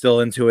teenagers,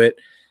 still into it.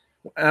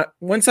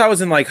 Once I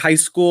was in like high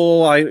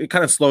school, it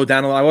kind of slowed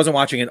down a lot. I wasn't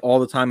watching it all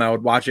the time. I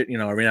would watch it,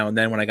 every now and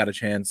then when I got a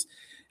chance.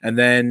 And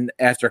then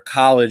after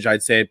college,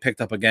 I'd say it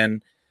picked up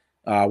again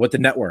with the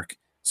network.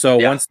 So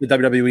once the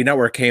WWE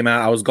network came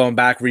out, I was going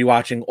back,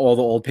 rewatching all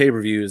the old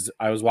pay-per-views.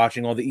 I was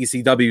watching all the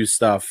ECW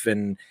stuff.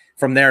 And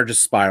from there,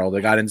 just spiraled.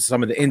 I got into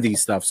some of the indie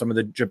stuff, some of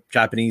the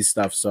Japanese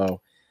stuff.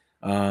 So,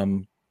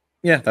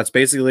 that's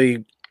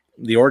basically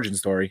the origin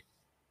story.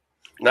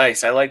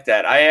 Nice. I like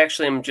that. I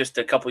actually am just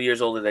a couple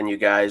years older than you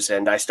guys,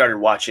 and I started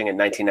watching in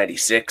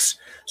 1996.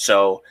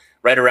 So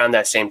right around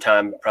that same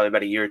time, probably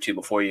about a year or two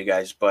before you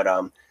guys. But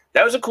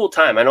that was a cool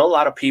time. I know a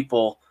lot of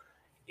people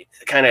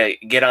kind of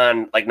get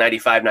on like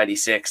 95,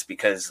 96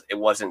 because it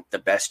wasn't the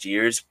best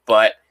years,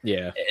 but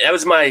that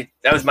was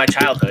my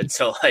childhood.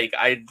 So like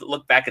I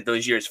look back at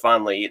those years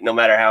fondly, no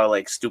matter how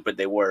like stupid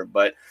they were.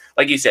 But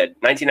like you said,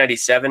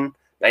 1997,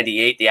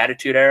 98, the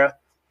Attitude Era.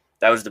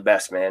 That was the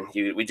best, man.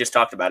 We just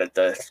talked about it.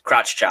 The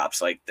crotch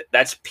chops, like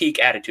that's peak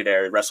Attitude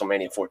Era,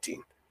 WrestleMania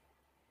 14.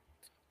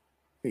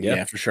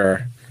 Yeah, for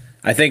sure.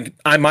 I think,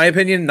 in my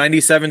opinion,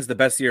 97 is the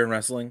best year in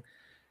wrestling.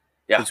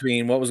 Yeah.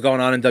 Between what was going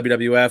on in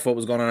WWF, what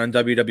was going on in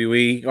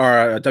WWE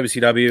or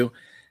WCW,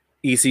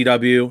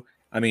 ECW.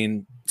 I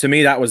mean, to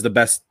me, that was the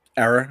best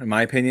era, in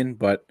my opinion.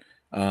 But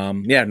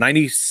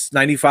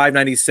 95,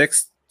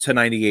 96 to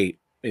 98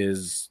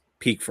 is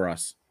peak for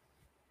us.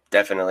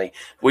 Definitely.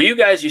 Were you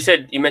guys,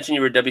 you mentioned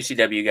you were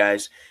WCW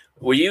guys.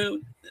 Were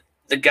you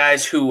the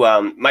guys who,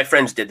 my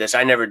friends did this.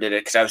 I never did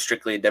it because I was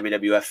strictly a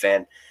WWF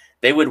fan.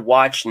 They would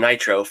watch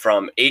Nitro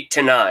from 8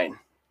 to 9.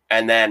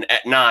 And then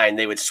at 9,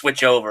 they would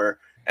switch over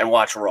and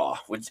watch Raw.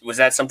 Was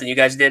that something you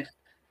guys did?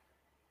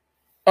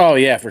 Oh,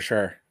 yeah, for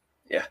sure.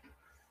 Yeah.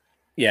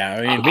 Yeah.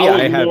 I mean,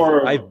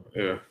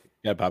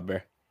 Bob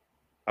Bear.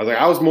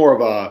 I was more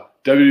of a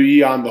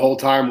WWE on the whole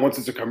time. Once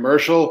it's a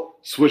commercial,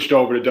 switched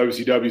over to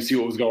WCW, see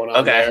what was going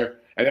on there,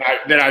 and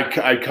then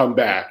I'd come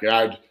back.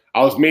 And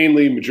I was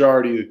mainly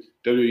majority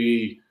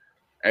WWE,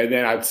 and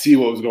then I'd see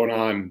what was going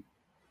on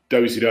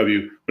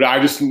WCW. But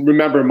I just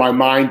remember my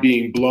mind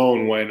being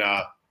blown when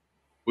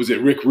was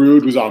it Rick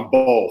Rude was on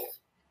both.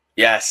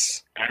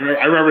 Yes. I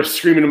remember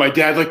screaming to my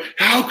dad, like,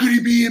 how could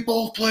he be at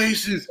both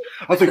places?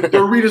 I was like,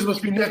 the arenas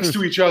must be next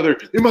to each other.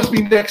 They must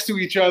be next to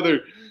each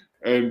other.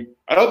 And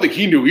I don't think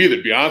he knew either,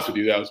 to be honest with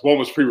you. One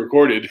was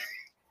pre-recorded.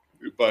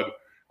 But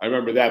I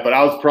remember that. But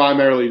I was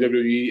primarily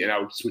WWE, and I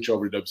would switch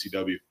over to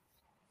WCW.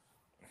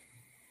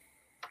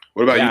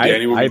 What about you,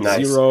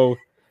 Danny?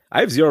 I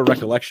have zero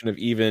recollection of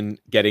even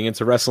getting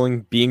into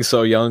wrestling, being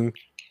so young,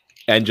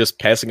 and just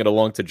passing it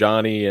along to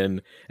Johnny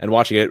and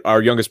watching it.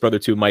 Our youngest brother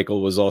too,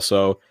 Michael, was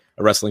also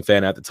a wrestling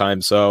fan at the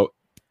time. So,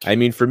 I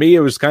mean, for me, it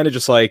was kind of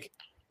just like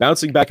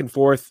bouncing back and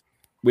forth.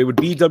 We would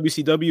be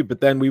WCW,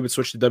 but then we would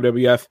switch to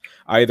WWF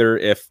either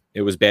if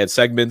it was bad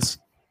segments,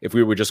 if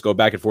we would just go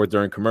back and forth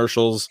during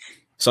commercials.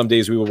 Some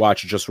days we would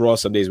watch just Raw,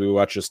 some days we would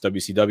watch just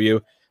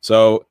WCW.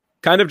 So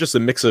kind of just a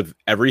mix of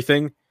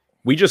everything.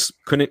 We just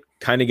couldn't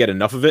kind of get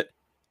enough of it.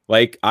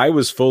 Like, I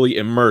was fully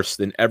immersed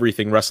in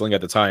everything wrestling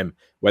at the time,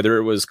 whether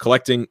it was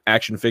collecting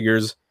action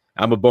figures.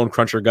 I'm a Bone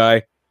Cruncher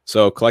guy,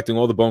 so collecting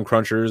all the Bone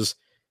Crunchers,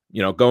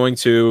 you know, going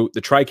to the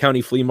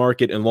Tri-County Flea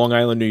Market in Long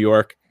Island, New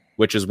York,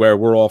 which is where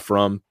we're all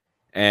from,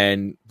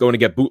 and going to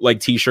get bootleg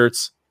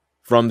t-shirts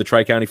from the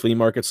Tri-County Flea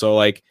Market. So,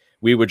 like,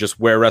 we would just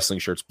wear wrestling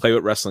shirts, play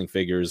with wrestling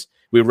figures.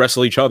 We would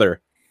wrestle each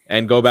other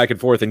and go back and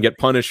forth and get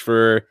punished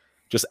for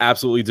just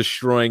absolutely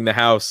destroying the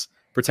house,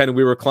 pretending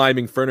we were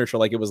climbing furniture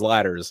like it was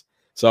ladders.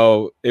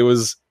 So it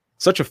was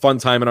such a fun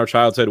time in our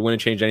childhood.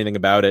 Wouldn't change anything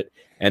about it.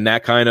 And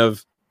that kind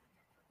of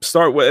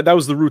that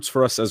was the roots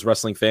for us as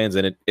wrestling fans,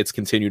 and it's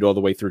continued all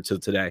the way through to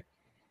today.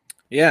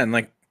 Yeah, and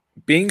like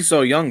being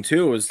so young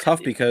too was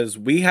tough because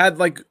we had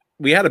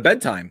a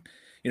bedtime.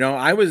 You know,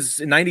 I was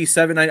in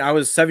 97, I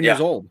was 7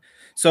 years old.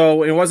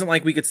 So it wasn't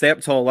like we could stay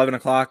up till 11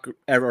 o'clock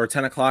or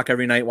 10 o'clock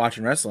every night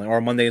watching wrestling,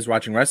 or Mondays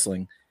watching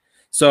wrestling.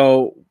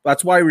 So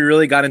that's why we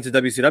really got into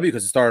WCW,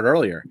 because it started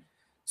earlier.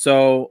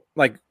 So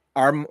like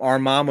our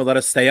mom would let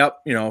us stay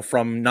up, you know,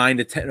 from 9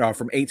 to 10, or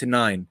from 8 to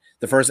 9,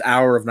 the first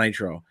hour of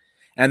Nitro.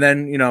 And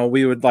then, you know,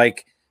 we would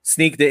like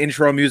sneak the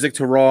intro music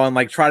to Raw and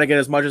like try to get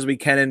as much as we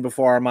can in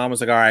before our mom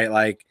was like, all right,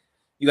 like,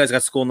 you guys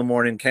got school in the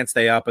morning, can't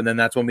stay up. And then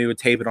that's when we would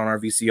tape it on our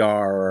VCR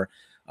or,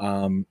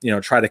 you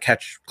know, try to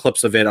catch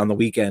clips of it on the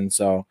weekend.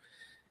 So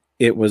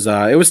it was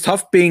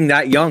tough being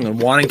that young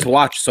and wanting to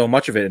watch so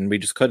much of it, and we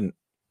just couldn't.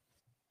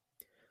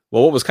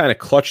 Well, what was kind of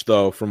clutch,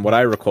 though, from what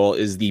I recall,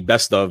 is the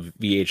best of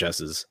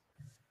VHSs.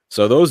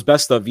 So those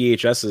best of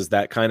VHSs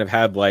that kind of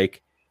had,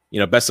 like, you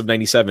know, best of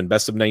 97,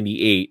 best of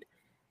 98.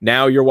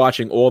 Now you're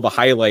watching all the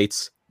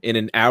highlights in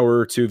an hour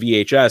or two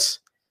VHS.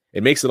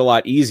 It makes it a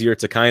lot easier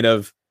to kind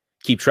of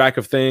keep track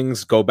of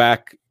things, go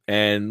back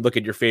and look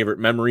at your favorite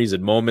memories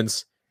and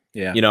moments.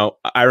 Yeah. You know,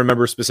 I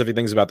remember specific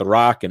things about The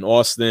Rock and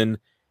Austin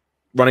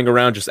running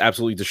around just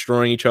absolutely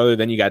destroying each other.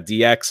 Then you got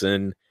DX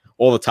and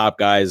all the top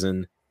guys,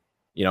 and,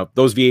 you know,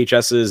 those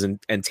VHSs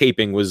and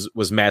taping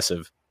was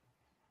massive.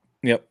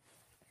 Yep.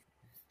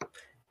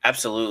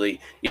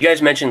 Absolutely. You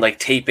guys mentioned like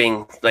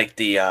taping, like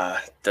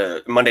the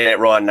Monday Night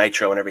Raw and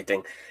Nitro and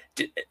everything.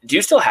 Do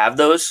you still have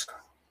those?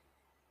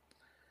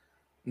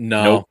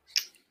 No. Nope.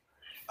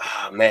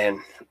 Oh,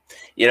 man.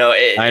 You know,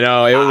 I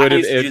know it would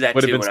have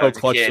been so when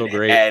clutch, so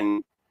great.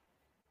 And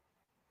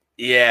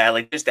yeah,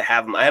 like just to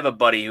have them. I have a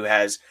buddy who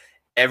has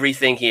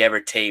everything he ever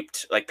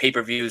taped, like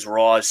pay-per-views,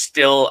 Raws,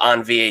 still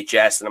on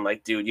VHS, and I'm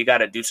like, dude, you got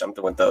to do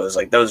something with those.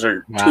 Like, those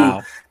are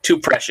too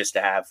precious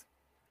to have.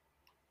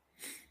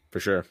 For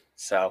sure.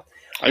 So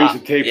I used to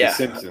tape The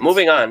Simpsons.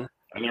 Moving on.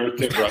 I never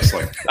taped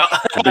wrestling.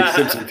 A big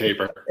Simpson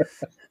taper.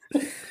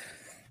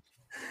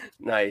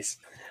 Nice.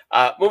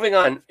 Moving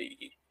on.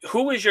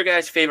 Who was your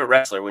guys' favorite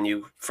wrestler when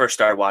you first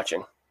started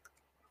watching?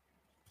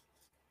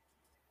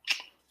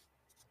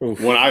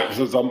 When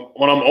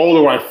I'm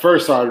older, when I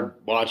first started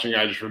watching,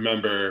 I just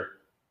remember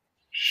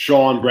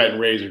Shawn, Brett, and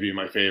Razor being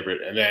my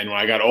favorite. And then when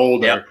I got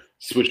older,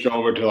 switched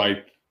over to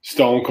like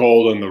Stone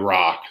Cold and The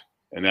Rock,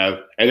 and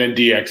then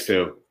DX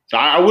too. So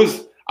I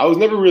was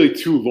never really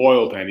too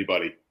loyal to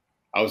anybody.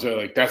 I was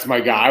like, that's my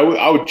guy.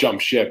 I would jump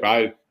ship.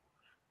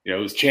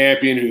 Was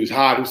champion, who's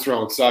hot, who's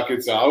throwing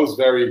suckets. So I was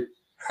very,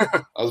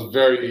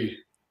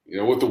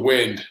 with the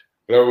wind.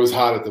 Whatever was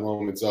hot at the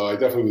moment. So I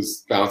definitely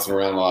was bouncing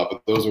around a lot,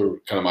 but those were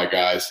kind of my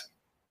guys.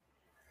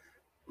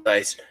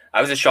 Nice.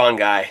 I was a Shawn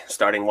guy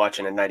starting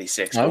watching in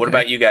 96. Okay. What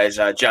about you guys,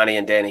 Johnny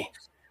and Danny?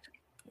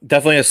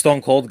 Definitely a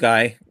Stone Cold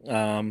guy.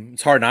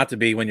 It's hard not to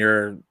be when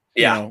you're,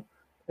 you know,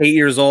 8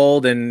 years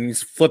old and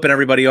he's flipping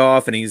everybody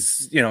off and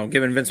he's, you know,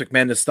 giving Vince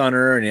McMahon the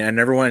stunner and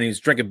everyone, and he's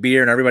drinking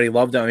beer and everybody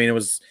loved him. I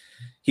mean,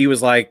 he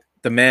was like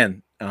the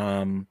man.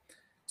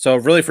 So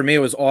really for me, it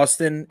was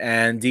Austin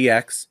and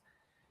DX.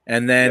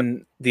 And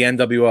then the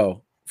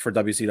NWO for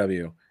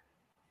WCW.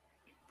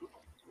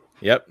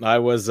 Yep, I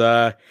was.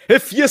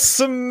 If you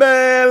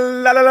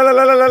smell, la, la, la,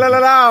 la, la, la, la,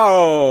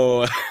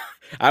 la.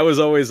 I was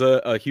always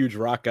a huge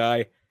Rock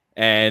guy,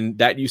 and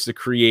that used to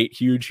create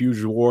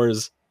huge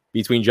wars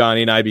between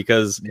Johnny and I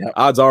because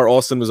odds are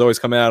Austin was always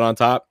coming out on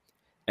top.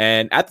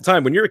 And at the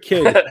time, when you're a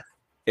kid,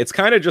 it's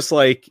kind of just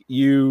like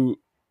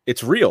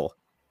it's real.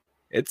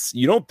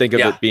 You don't think of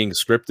it being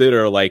scripted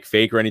or like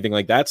fake or anything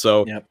like that.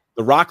 So.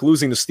 The Rock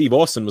losing to Steve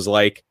Austin was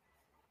like,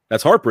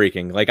 that's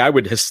heartbreaking. Like, I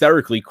would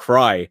hysterically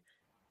cry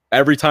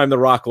every time The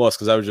Rock lost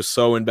because I was just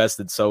so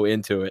invested, so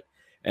into it.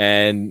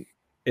 And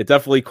it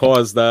definitely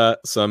caused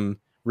some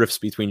rifts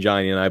between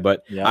Johnny and I.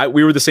 But Yeah.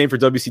 we were the same for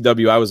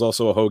WCW. I was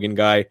also a Hogan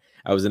guy.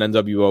 I was an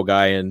NWO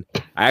guy, and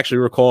I actually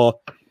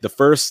recall the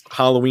first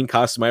Halloween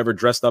costume I ever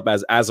dressed up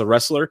as a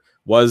wrestler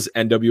was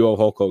NWO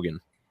Hulk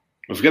Hogan.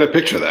 Let's get a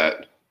picture of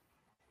that.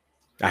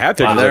 I have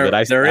pictures of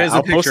it. There is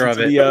a picture of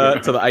it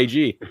to the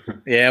IG.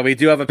 Yeah, we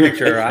do have a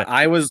picture.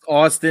 I was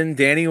Austin,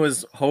 Danny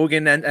was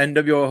Hogan and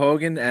NWO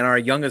Hogan, and our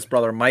youngest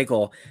brother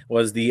Michael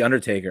was the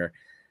Undertaker.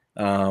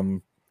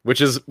 Which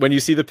is, when you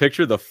see the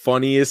picture, the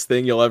funniest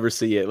thing you'll ever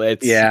see.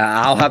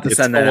 Yeah, I'll have to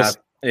send that out.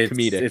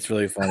 Comedic. It's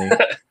really funny.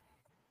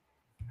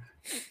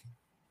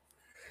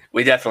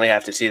 We definitely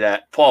have to see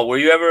that. Paul, were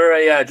you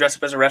ever dressed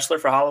up as a wrestler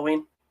for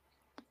Halloween?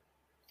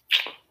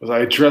 Was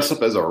I dressed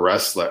up as a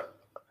wrestler?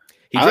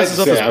 He dresses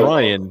up as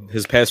Brian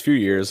his past few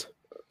years.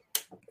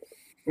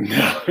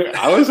 No,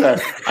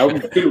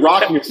 I've been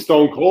rocking a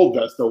Stone Cold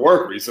vest to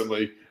work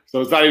recently.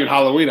 So it's not even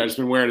Halloween. I've just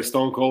been wearing a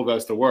Stone Cold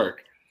vest to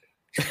work.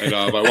 And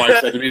my wife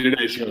said to me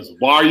today, she goes,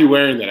 "Why are you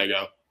wearing that?" I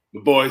go, "The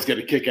boys get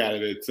a kick out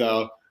of it."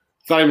 So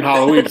it's not even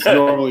Halloween. It's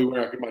normally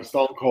wearing my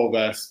Stone Cold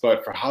vest.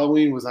 But for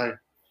Halloween,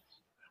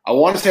 I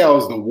want to say I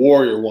was the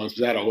Warrior once,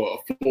 because I had a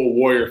full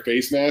Warrior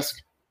face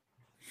mask.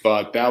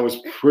 But that was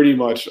pretty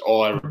much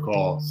all I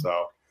recall.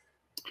 So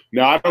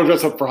no, I don't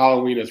dress up for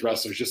Halloween as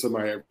wrestlers. Just in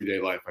my everyday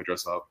life, I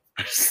dress up.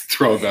 I just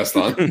throw a vest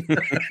on.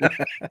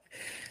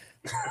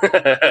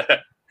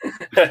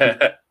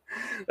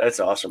 That's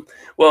awesome.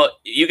 Well,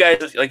 you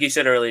guys, like you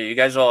said earlier, you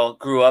guys all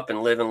grew up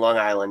and live in Long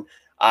Island.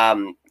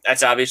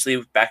 That's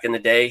obviously, back in the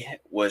day,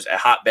 was a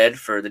hotbed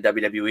for the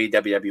WWE,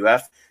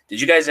 WWF.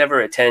 Did you guys ever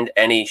attend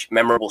any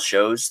memorable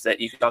shows that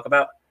you could talk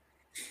about?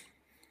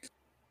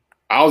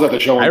 I was at the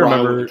show when Brian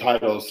remember won the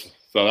titles,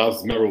 so that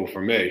was memorable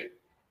for me.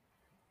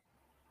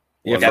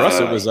 Yeah, for us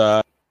it was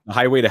a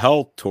Highway to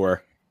Hell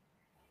tour.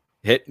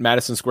 Hit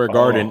Madison Square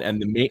Garden,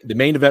 and the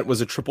main event was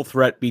a triple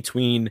threat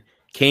between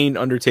Kane,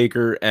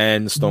 Undertaker,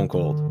 and Stone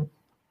Cold.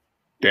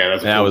 Yeah,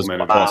 that was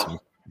awesome.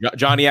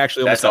 Johnny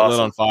actually almost got lit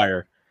on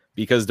fire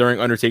because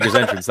during Undertaker's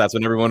entrance, that's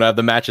when everyone had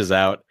the matches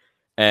out,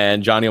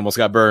 and Johnny almost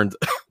got burned.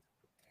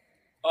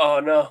 Oh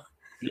no!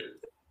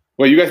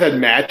 Well, you guys had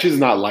matches,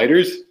 not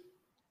lighters.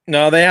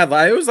 No, they had.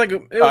 It was like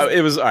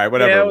it was all right.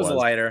 Whatever. Yeah, it was a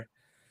lighter.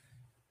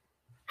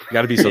 You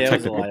got to be so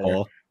technical,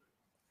 Paul.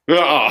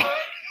 Oh.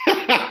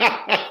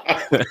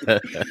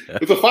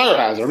 It's a fire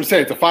hazard. I'm just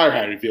saying it's a fire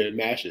hazard if you had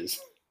matches.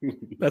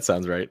 That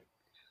sounds right.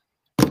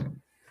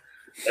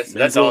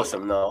 That's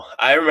awesome, though.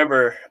 I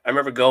remember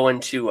going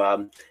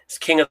to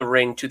King of the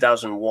Ring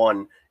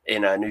 2001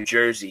 in New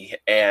Jersey,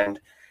 and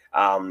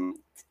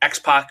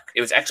X-Pac.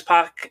 It was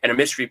X-Pac and a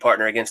mystery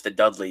partner against the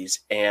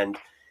Dudleys, and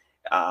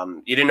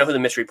you didn't know who the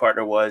mystery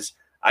partner was.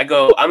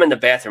 I'm in the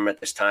bathroom at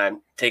this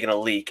time taking a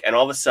leak, and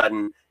all of a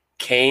sudden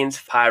Kane's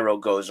pyro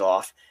goes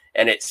off,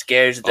 and it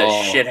scares the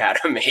shit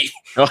out of me.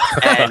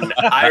 And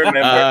I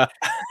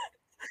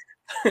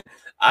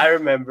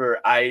remember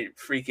I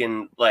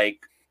freaking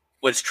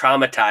was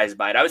traumatized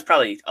by it. I was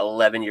probably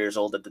 11 years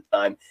old at the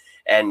time,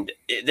 and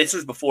this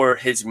was before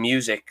his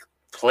music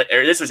or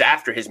this was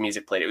after his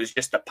music played. It was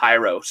just the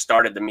pyro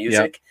started the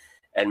music,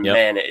 and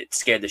man, it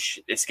scared the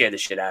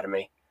shit out of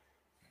me.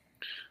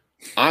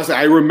 Honestly,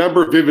 I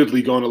remember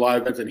vividly going to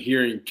live events and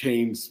hearing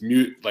Kane's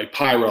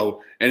pyro,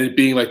 and it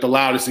being the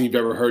loudest thing you've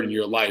ever heard in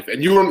your life.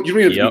 And you don't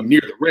even have to be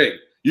near the ring;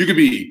 you could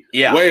be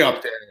way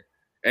up there,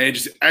 and it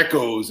just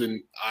echoes.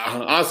 And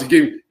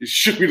honestly, it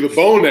shook me to the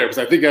bone there, because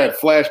I think I had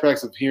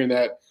flashbacks of hearing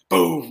that.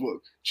 Boom!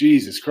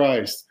 Jesus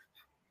Christ!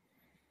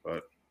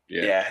 But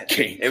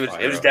Kane it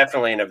was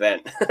definitely an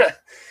event.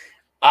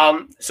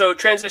 So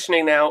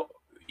transitioning now,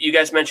 you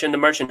guys mentioned the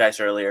merchandise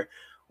earlier.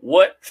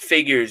 What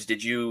figures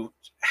did you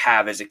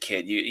have as a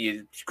kid?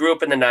 You grew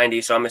up in the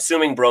 90s, so I'm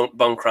assuming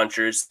Bone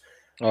Crunchers.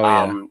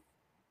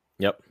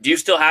 Yep. Do you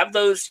still have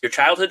those, your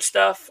childhood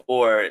stuff,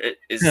 or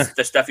is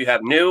the stuff you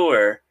have new?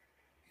 Or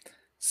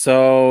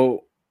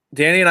so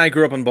Danny and I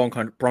grew up on Bone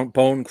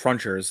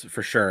Crunchers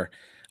for sure.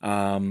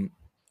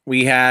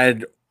 We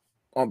had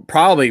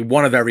probably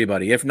one of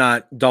everybody, if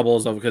not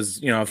doubles of, because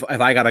if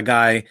I got a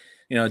guy,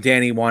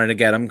 Danny wanted to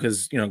get him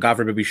because God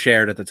forbid we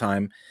shared at the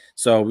time.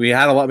 So we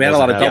had a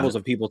lot of doubles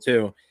of people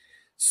too.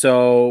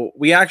 So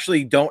we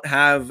actually don't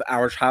have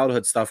our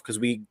childhood stuff because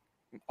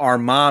our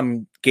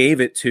mom gave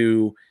it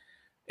to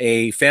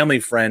a family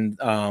friend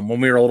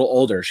when we were a little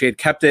older. She had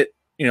kept it,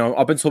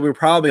 up until we were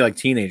probably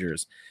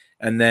teenagers.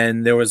 And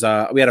then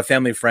we had a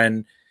family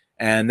friend,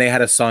 and they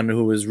had a son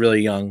who was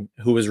really young,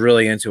 who was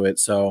really into it.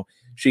 So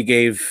she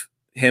gave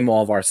him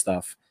all of our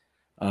stuff.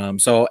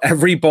 So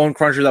every Bone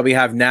Cruncher that we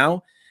have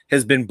now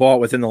has been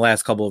bought within the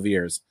last couple of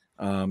years.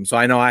 So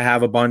I know I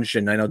have a bunch,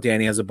 and I know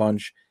Danny has a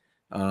bunch.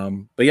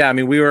 But yeah, I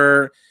mean,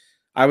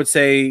 I would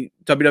say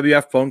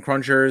WWF Bone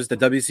Crunchers, the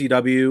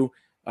WCW,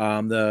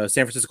 the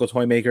San Francisco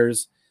Toy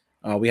Makers.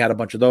 We had a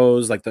bunch of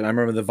those. I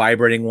remember the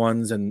vibrating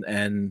ones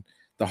and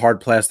the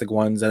hard plastic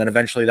ones. And then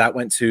eventually that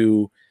went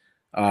to,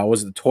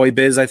 was it the Toy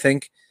Biz? I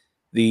think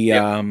the,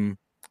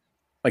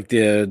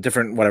 the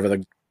different, whatever,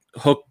 the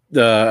hook,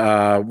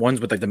 the ones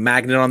with the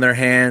magnet on their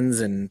hands,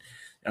 and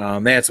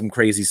they had some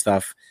crazy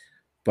stuff.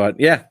 But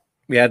yeah,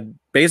 we had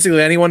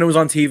basically anyone who was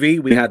on TV,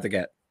 we had to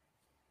get.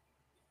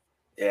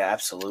 Yeah,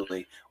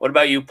 absolutely. What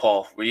about you,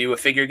 Paul? Were you a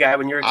figure guy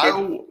when you were a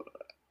kid?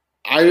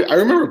 I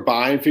remember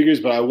buying figures,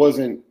 but I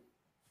wasn't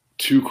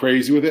too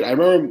crazy with it. I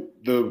remember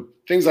the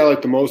things I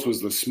liked the most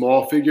was the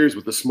small figures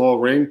with the small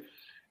ring,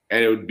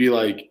 and it would be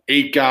like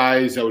 8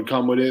 guys that would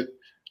come with it.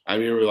 I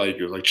remember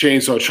it was like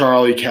Chainsaw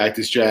Charlie,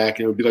 Cactus Jack,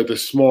 and it would be like the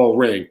small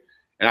ring.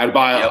 And I'd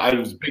buy. Yep. I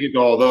was big into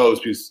all those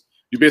because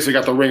you basically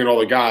got the ring and all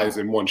the guys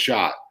in one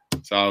shot.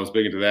 So I was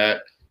big into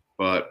that.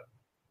 But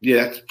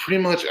yeah, that's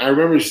pretty much. I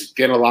remember just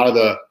getting a lot of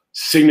the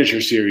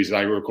signature series,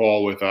 I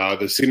recall, with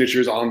the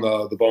signatures on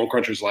the Bone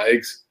Crunchers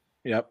legs.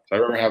 Yep. So I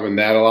remember having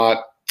that a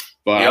lot,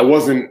 but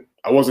Yep.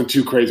 I wasn't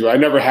too crazy. I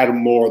never had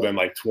more than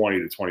like 20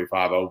 to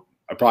 25.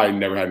 I probably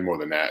never had more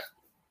than that.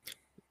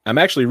 I'm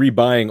actually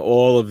rebuying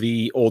all of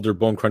the older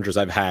Bone Crunchers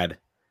I've had.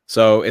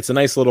 So it's a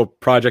nice little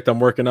project I'm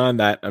working on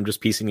that I'm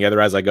just piecing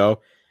together as I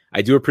go.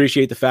 I do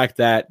appreciate the fact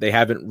that they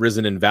haven't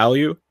risen in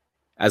value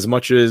as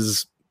much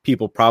as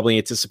people probably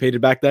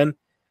anticipated back then.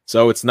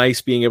 So it's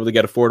nice being able to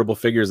get affordable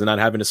figures and not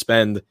having to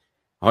spend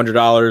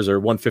 $100 or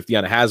 $150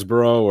 on a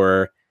Hasbro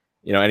or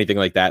anything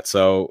like that.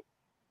 So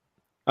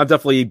I'm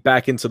definitely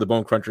back into the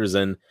Bone Crunchers,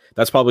 and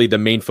that's probably the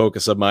main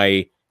focus of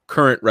my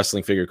current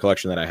wrestling figure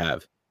collection that I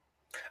have.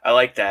 I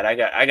like that. I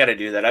got to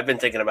do that. I've been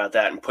thinking about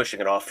that and pushing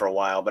it off for a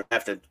while, but I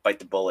have to bite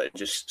the bullet and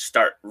just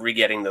start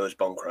re-getting those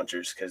Bone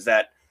Crunchers because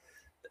that,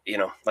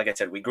 like I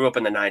said, we grew up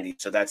in the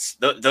 90s, so that's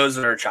those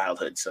are our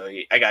childhood. So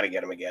I got to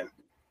get them again.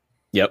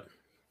 Yep.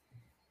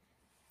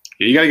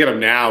 Yeah, you got to get them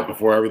now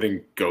before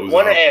everything goes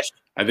Want up. to ask?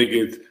 I think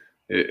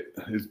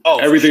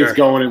everything's for sure.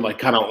 going in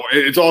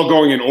it's all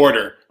going in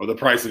order of the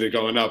price of it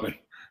going up, and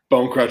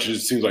Bone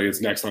Crunchers seems like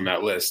it's next on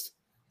that list.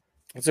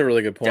 That's a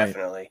really good point.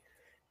 Definitely.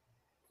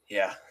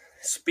 Yeah.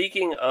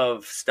 Speaking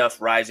of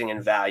stuff rising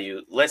in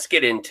value, let's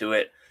get into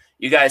it.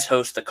 You guys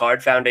host the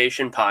Card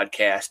Foundation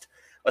podcast.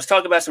 Let's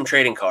talk about some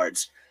trading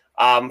cards.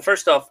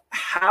 First off,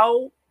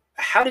 how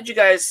did you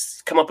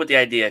guys come up with the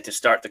idea to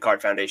start the Card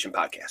Foundation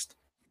podcast?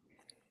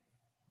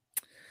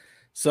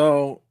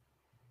 So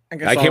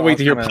I can't wait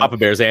to hear Papa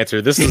Bear's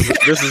answer. This is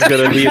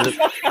going to be.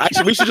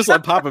 Actually, we should just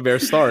let Papa Bear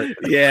start.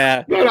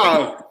 Yeah.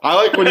 No. I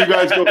like when you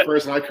guys go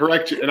first, and I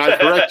correct you.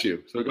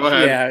 So go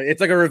ahead. Yeah, it's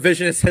like a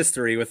revisionist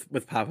history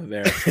with Papa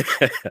Bear.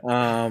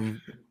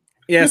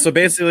 Yeah. So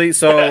basically,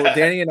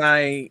 Danny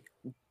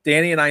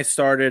and I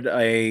started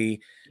a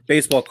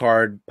baseball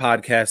card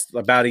podcast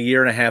about a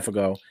year and a half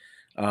ago,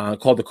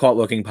 called the Caught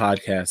Looking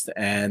Podcast,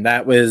 and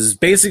that was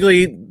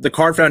basically the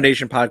Card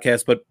Foundation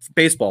podcast, but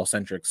baseball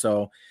centric.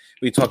 So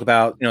we talk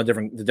about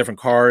the different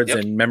cards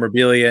and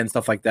memorabilia and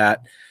stuff like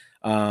that.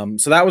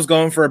 So that was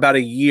going for about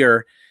a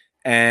year,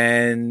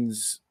 and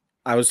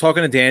I was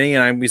talking to Danny,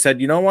 and we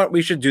said, you know what,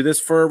 we should do this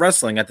for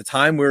wrestling. At the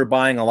time, we were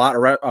buying a lot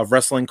of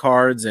wrestling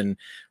cards and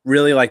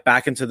really like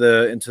back into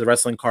the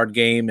wrestling card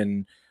game,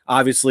 and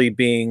obviously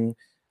being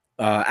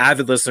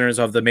avid listeners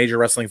of the Major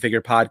Wrestling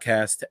Figure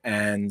podcast,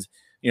 and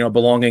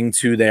belonging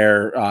to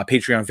their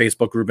Patreon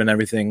Facebook group and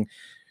everything.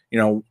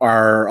 A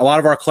lot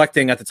of our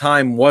collecting at the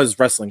time was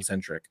wrestling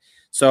centric.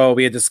 So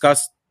we had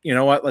discussed,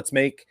 let's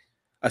make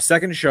a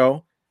second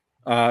show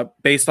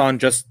based on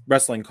just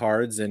wrestling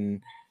cards.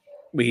 And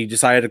we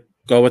decided to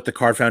go with the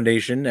Card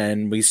Foundation,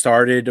 and we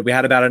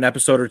had about an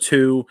episode or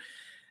two.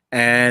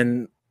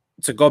 And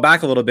to go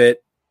back a little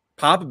bit,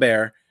 Papa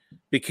Bear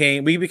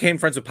we became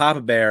friends with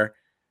Papa Bear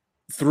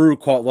through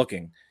Caught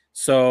Looking.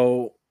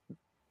 So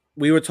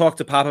we would talk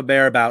to Papa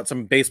Bear about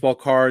some baseball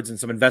cards and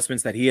some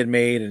investments that he had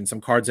made and some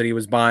cards that he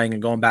was buying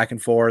and going back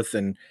and forth.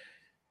 And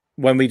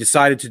when we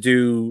decided to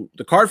do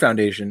the Card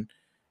Foundation,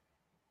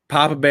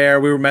 Papa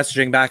Bear, we were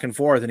messaging back and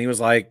forth, and he was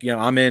like,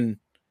 I'm in.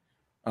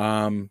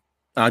 I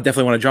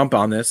definitely want to jump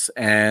on this.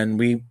 And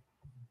we,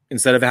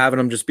 instead of having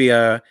him just be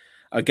a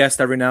guest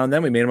every now and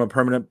then, we made him a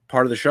permanent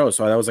part of the show.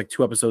 So that was like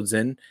 2 episodes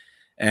in,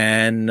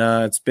 and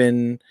it's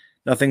been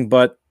nothing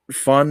but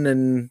fun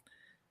and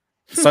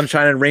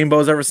sunshine and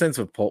rainbows ever since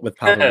with Papa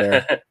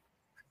Bear.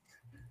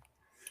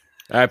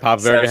 All right,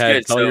 Papa Bear, go ahead.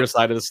 Good. Tell your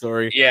side of the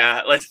story.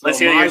 Yeah, let's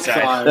hear your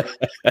side.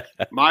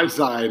 My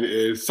side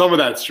is some of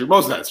that's true.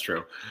 Most of that's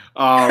true.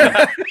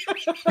 I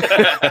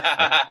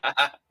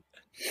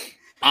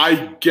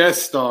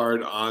guest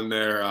starred on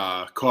their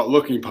Caught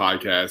Looking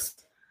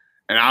podcast,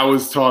 and I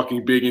was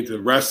talking big into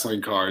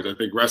wrestling cards. I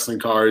think wrestling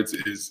cards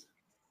is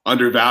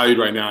undervalued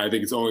right now. I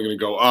think it's only going to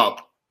go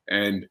up,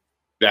 and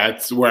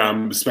that's where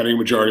I'm spending a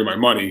majority of my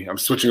money. I'm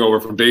switching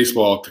over from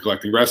baseball to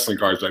collecting wrestling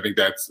cards. But I think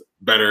that's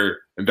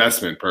better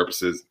investment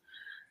purposes.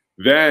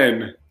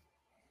 Then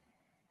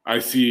I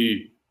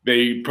see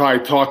they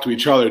probably talk to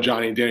each other.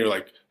 Johnny and Danny were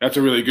like, that's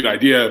a really good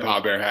idea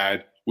Papa Bear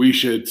had. We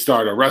should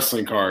start a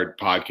wrestling card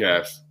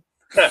podcast.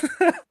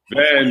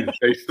 Then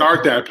they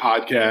start that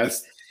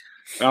podcast.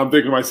 And I'm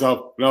thinking to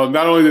myself, no,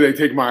 not only do they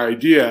take my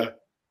idea,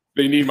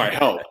 they need my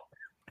help.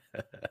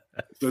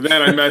 So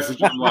then I message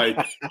them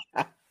like,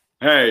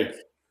 hey,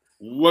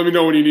 let me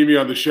know when you need me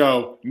on the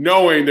show,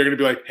 knowing they're going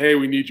to be like, hey,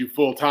 we need you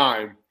full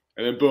time.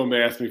 And then boom, they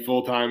asked me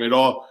full time. It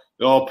all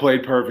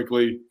played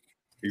perfectly,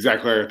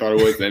 exactly like I thought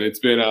it was. And it's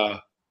been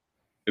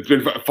it's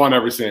been fun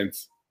ever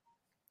since.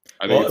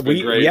 I think it's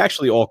been great. We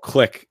actually all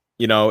click.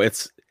 You know,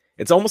 it's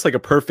almost like a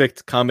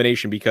perfect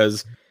combination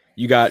because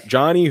you got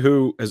Johnny,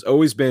 who has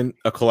always been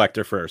a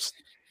collector first.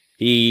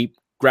 He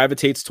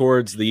gravitates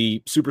towards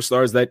the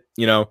superstars that,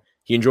 you know,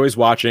 he enjoys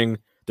watching,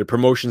 the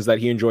promotions that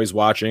he enjoys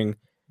watching,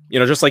 you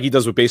know, just like he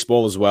does with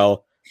baseball as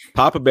well.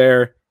 Papa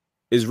Bear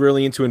is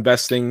really into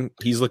investing.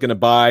 He's looking to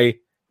buy,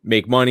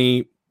 make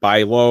money,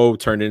 buy low,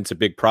 turn it into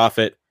big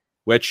profit,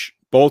 which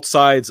both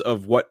sides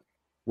of what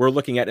we're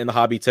looking at in the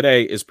hobby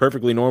today is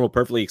perfectly normal,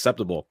 perfectly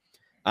acceptable.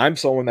 I'm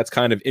someone that's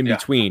kind of in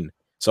between.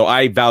 So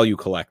I value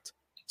collect.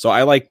 So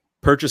I like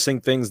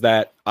purchasing things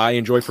that I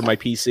enjoy for my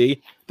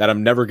PC that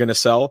I'm never going to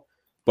sell,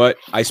 but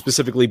I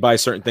specifically buy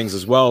certain things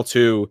as well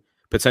to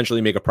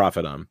potentially make a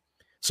profit on.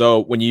 So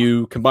when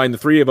you combine the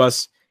three of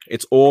us,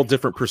 it's all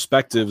different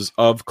perspectives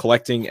of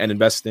collecting and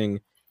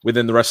investing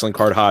within the wrestling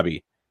card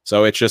hobby.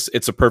 So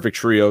it's a perfect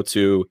trio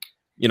to,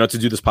 you know, to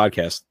do this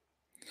podcast.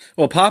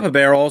 Well, Papa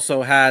Bear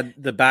also had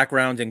the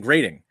background in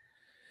grading.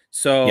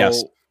 So,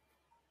 yes.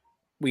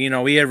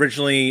 We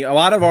originally, a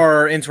lot of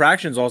our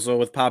interactions also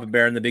with Papa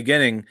Bear in the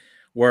beginning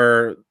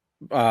were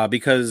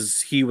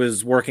because he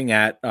was working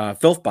at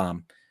Filth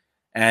Bomb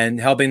and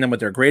helping them with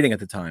their grading at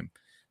the time.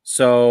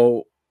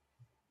 So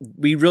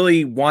we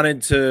really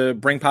wanted to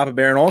bring Papa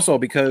Bear in also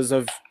because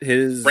of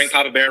his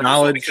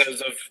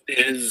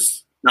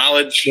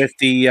knowledge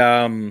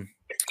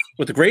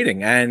with the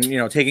grading and, you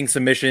know, taking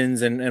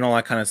submissions and all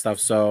that kind of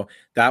stuff. So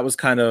that was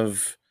kind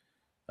of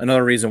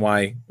another reason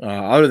why,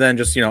 other than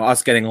just, you know,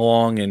 us getting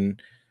along and,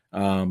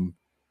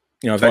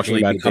 you know,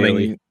 eventually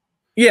becoming,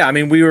 yeah, I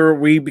mean,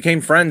 we became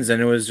friends and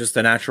it was just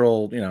a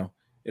natural, you know,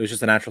 it was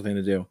just a natural thing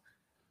to do.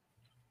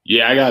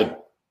 Yeah,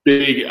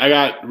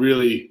 I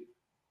really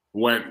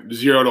went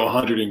 0 to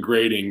 100 in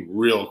grading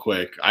real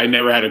quick. I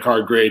never had a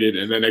card graded,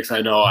 and then next thing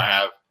I know, I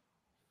have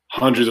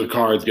hundreds of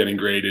cards getting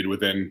graded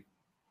within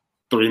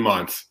 3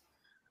 months.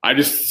 I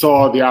just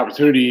saw the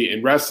opportunity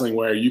in wrestling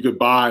where you could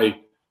buy,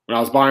 when I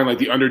was buying like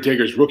the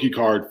Undertaker's rookie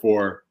card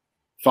for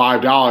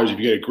 $5, if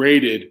you get it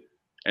graded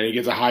and it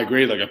gets a high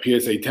grade, like a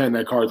PSA 10,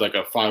 that card's like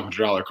a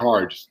 $500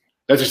 card.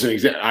 That's just an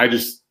example. I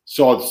just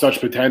saw such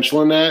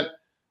potential in that,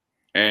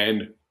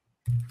 and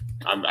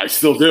I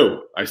still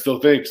do. I still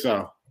think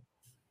so.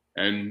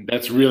 And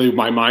that's really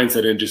my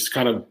mindset, and just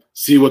kind of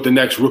see what the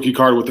next rookie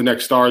card with the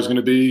next star is going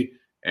to be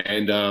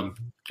and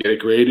get it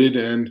graded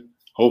and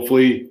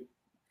hopefully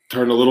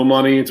turn a little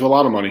money into a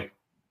lot of money.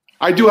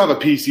 I do have a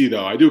PC,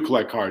 though. I do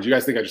collect cards. You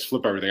guys think I just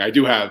flip everything. I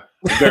do have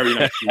a very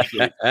nice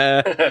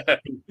PC.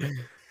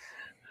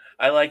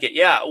 I like it.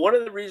 Yeah, one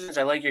of the reasons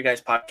I like your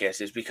guys'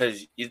 podcast is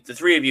because the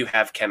three of you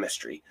have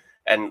chemistry.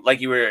 And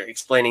like you were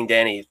explaining,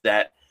 Danny,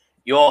 that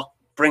you all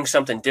bring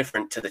something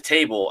different to the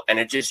table and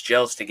it just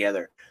gels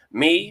together.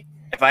 Me,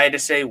 if I had to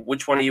say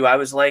which one of you I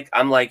was like,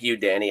 I'm like you,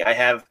 Danny.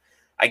 I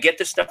get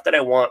the stuff that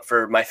I want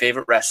for my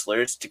favorite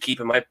wrestlers to keep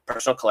in my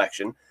personal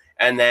collection.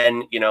 And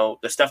then, you know,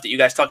 the stuff that you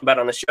guys talk about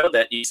on the show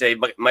that you say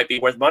might be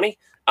worth money,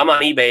 I'm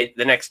on eBay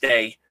the next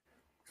day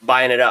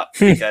buying it up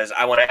because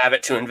I want to have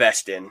it to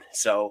invest in.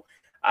 So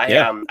I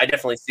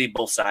definitely see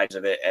both sides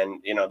of it.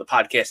 And, you know, the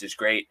podcast is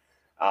great.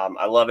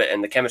 I love it.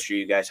 And the chemistry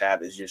you guys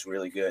have is just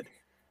really good.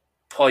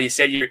 Paul, you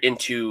said you're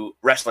into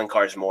wrestling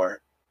cards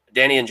more.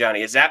 Danny and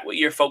Johnny, is that what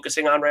you're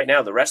focusing on right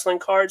now, the wrestling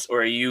cards,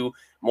 or are you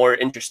more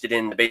interested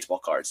in the baseball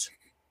cards?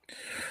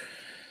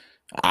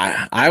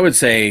 I would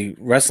say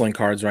wrestling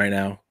cards right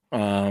now.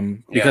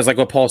 Because like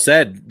what Paul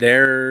said,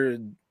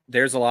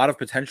 there's a lot of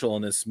potential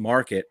in this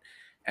market.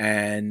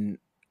 And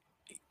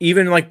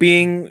even like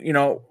being, you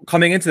know,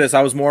 coming into this,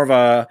 I was more of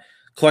a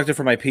collector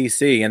for my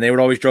PC, and they would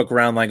always joke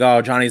around like,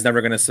 oh, Johnny's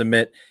never going to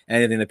submit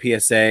anything to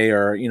PSA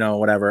or, you know,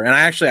 whatever. And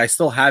I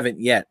still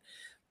haven't yet,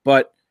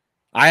 but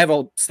I have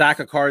a stack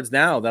of cards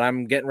now that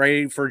I'm getting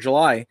ready for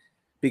July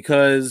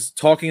because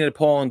talking to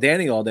Paul and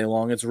Danny all day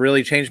long, it's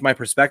really changed my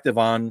perspective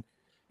on,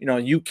 you know,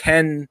 you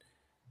can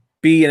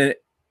be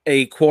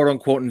a quote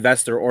unquote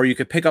investor, or you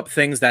could pick up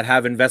things that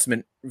have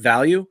investment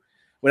value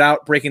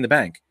without breaking the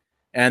bank.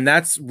 And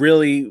that's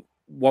really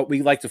what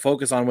we like to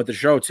focus on with the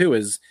show too,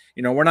 is,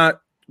 you know, we're not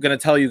going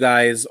to tell you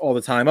guys all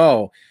the time,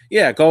 oh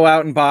yeah, go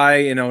out and buy,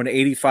 you know, an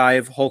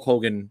 85 Hulk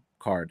Hogan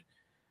card.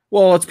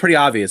 Well, it's pretty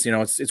obvious, you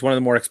know, it's one of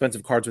the more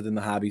expensive cards within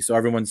the hobby. So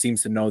everyone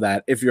seems to know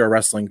that if you're a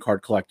wrestling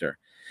card collector.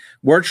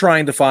 We're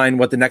trying to find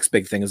what the next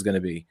big thing is going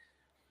to be.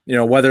 You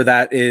know, whether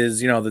that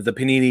is, you know, the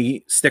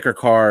Panini sticker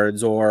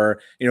cards or,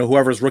 you know,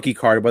 whoever's rookie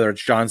card, whether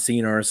it's John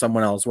Cena or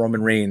someone else,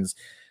 Roman Reigns.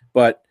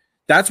 But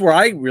that's where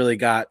I really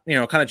got, you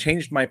know, kind of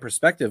changed my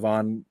perspective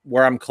on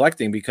where I'm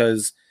collecting,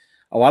 because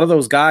a lot of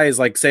those guys,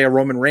 like say a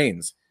Roman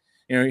Reigns,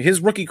 you know,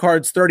 his rookie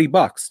card's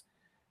 $30.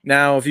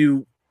 Now, if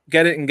you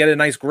get it and get a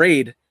nice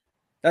grade,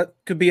 that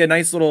could be a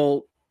nice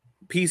little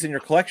piece in your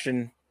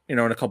collection, you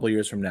know, in a couple of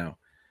years from now.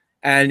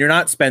 And you're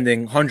not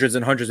spending hundreds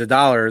and hundreds of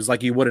dollars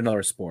like you would in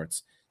other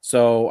sports.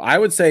 So I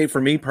would say for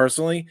me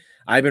personally,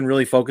 I've been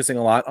really focusing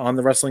a lot on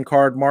the wrestling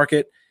card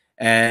market.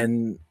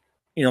 And,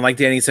 you know, like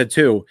Danny said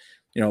too,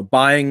 you know,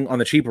 buying on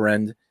the cheaper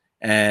end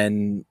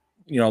and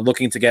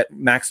looking to get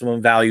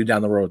maximum value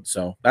down the road.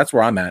 So that's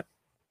where I'm at.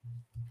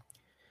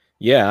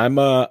 Yeah, I'm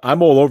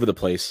all over the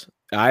place.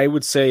 I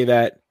would say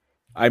that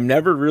I'm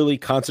never really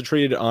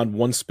concentrated on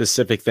one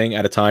specific thing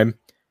at a time.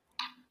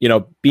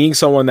 Being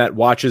someone that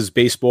watches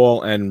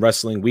baseball and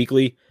wrestling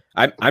weekly,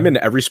 I'm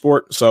into every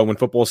sport. So when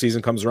football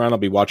season comes around, I'll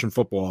be watching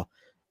football.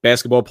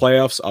 Basketball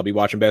playoffs, I'll be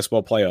watching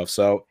basketball playoffs.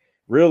 So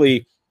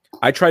really,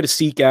 I try to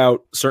seek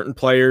out certain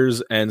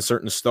players and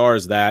certain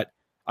stars that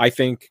I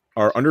think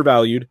are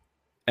undervalued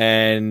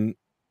and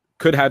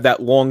could have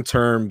that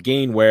long-term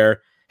gain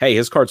where, hey,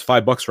 his card's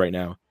 $5 right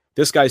now.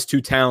 This guy's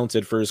too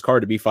talented for his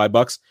card to be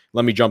 $5.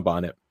 Let me jump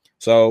on it.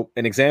 So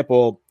an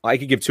example, I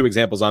could give 2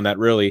 examples on that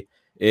really,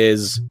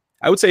 is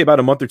I would say about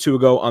a month or 2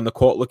 ago on the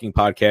Caught Looking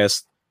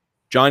podcast,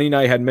 Johnny and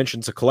I had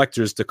mentioned to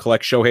collectors to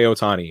collect Shohei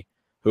Ohtani,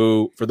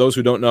 who, for those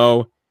who don't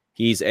know,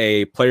 he's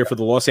a player for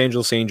the Los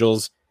Angeles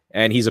Angels,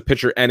 and he's a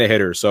pitcher and a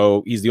hitter.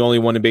 So he's the only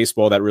one in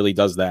baseball that really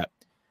does that.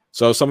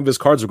 So some of his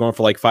cards are going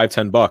for like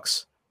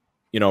 $5-10.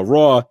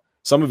 Raw,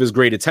 some of his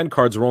graded 10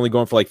 cards are only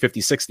going for like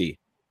 50-60.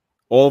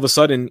 All of a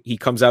sudden, he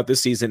comes out this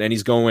season and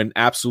he's going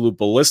absolute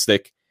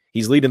ballistic.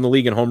 He's leading the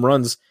league in home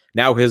runs.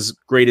 Now his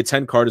graded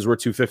 10 card is worth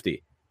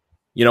 $250.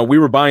 We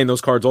were buying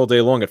those cards all day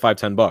long at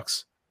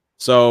 $5-10.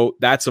 So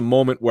that's a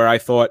moment where I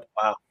thought,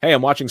 wow, hey,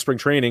 I'm watching spring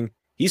training.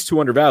 He's too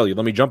undervalued.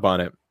 Let me jump on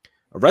it.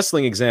 A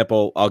wrestling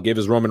example I'll give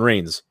is Roman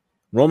Reigns.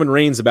 Roman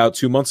Reigns, about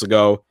 2 months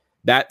ago,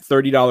 that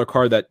 $30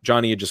 card that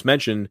Johnny had just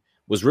mentioned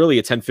was really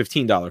a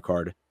 $10-15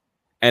 card.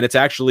 And it's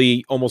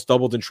actually almost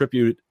doubled and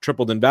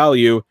tripled in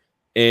value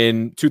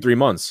in 2-3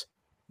 months.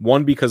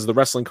 1, because the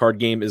wrestling card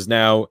game is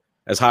now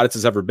as hot as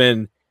it's ever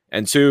been.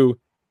 And 2,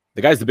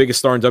 the guy's the biggest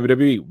star in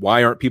WWE.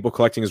 Why aren't people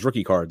collecting his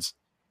rookie cards?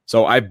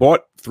 So I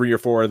bought 3 or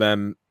 4 of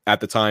them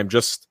at the time.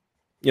 Just,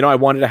 I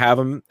wanted to have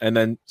them and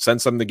then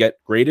send some to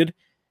get graded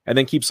and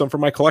then keep some for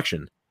my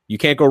collection. You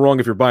can't go wrong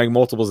if you're buying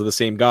multiples of the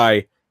same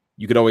guy.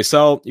 You could always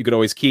sell. You could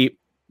always keep.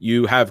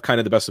 You have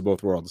kind of the best of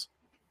both worlds.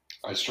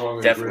 I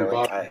strongly agree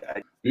about it.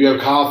 If you have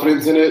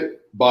confidence in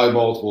it, buy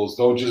multiples.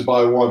 Don't just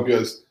buy one,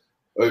 because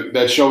that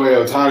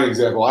Shohei Ohtani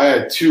example, I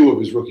had 2 of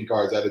his rookie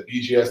cards. I had a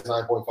BGS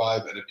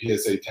 9.5 and a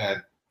PSA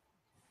 10.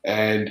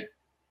 And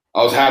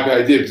I was happy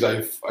I did,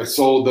 because I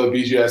sold the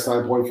BGS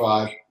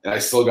 9.5 and I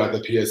still got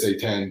the PSA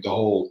 10 to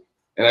hold.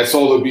 And I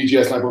sold the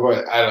BGS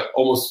 9.5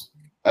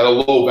 at a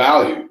low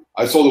value.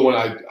 I sold it when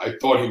I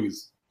thought he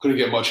couldn't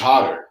get much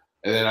hotter.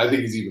 And then I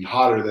think he's even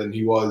hotter than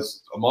he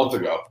was a month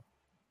ago.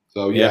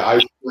 So yeah, I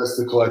suggest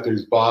the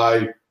collectors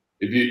buy,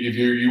 if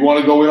you want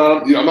to go in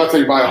on them. I'm not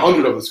saying buy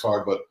 100 of this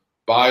card, but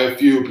buy a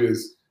few,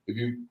 because if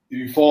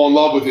you fall in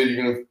love with it,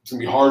 it's gonna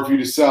be hard for you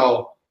to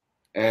sell.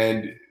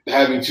 And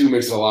having 2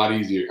 makes it a lot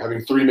easier.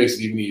 Having 3 makes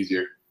it even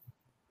easier.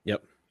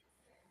 Yep.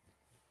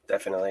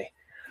 Definitely.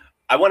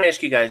 I want to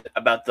ask you guys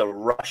about the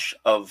rush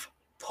of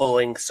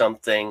pulling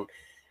something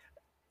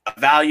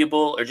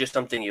valuable or just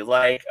something you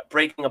like,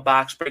 breaking a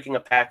box, breaking a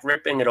pack,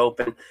 ripping it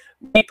open.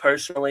 Me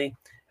personally,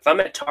 if I'm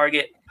at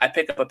Target, I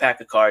pick up a pack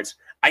of cards.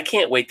 I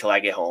can't wait till I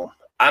get home.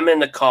 I'm in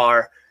the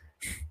car,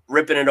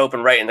 ripping it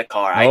open right in the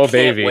car. I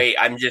can't wait.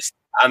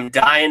 I'm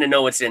dying to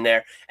know what's in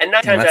there. And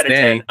 9 times out of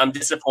 10, I'm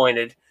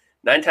disappointed.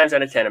 9 times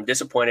out of 10, I'm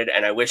disappointed,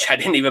 and I wish I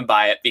didn't even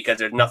buy it, because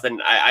there's nothing.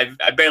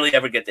 I barely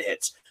ever get the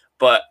hits.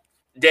 But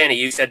Danny,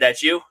 you said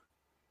that's you?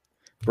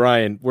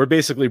 Brian, we're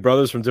basically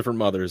brothers from different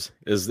mothers,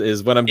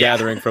 is what I'm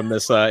gathering from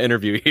this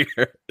interview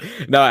here.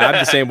 No, I'm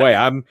the same way.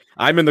 I'm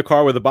in the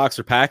car with a box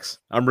of packs.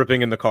 I'm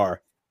ripping in the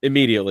car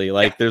immediately.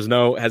 Like, there's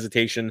no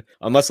hesitation,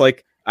 unless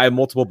like I have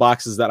multiple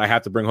boxes that I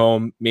have to bring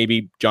home.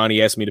 Maybe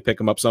Johnny asked me to pick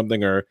him up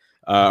something, or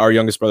our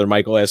youngest brother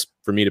Michael asked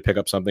for me to pick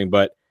up something.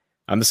 But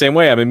I'm the same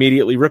way. I'm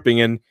immediately ripping,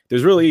 and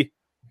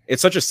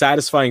it's such a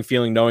satisfying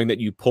feeling knowing that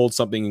you pulled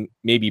something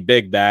maybe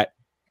big that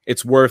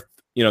it's worth,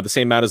 the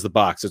same amount as the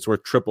box. It's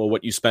worth triple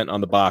what you spent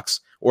on the box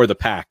or the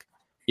pack.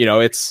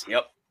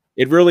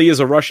 It really is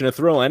a rush and a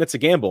thrill, and it's a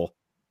gamble.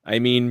 I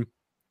mean,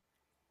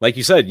 like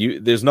you said,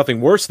 there's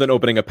nothing worse than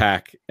opening a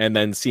pack and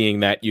then seeing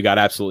that you got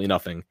absolutely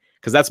nothing,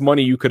 because that's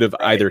money you could have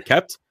either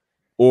kept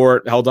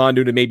or held on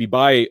to maybe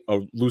buy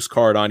a loose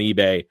card on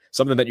eBay,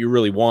 something that you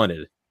really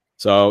wanted.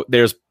 So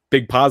there's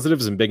big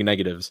positives and big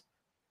negatives.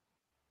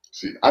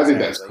 See, I think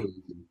that's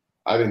crazy.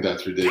 I think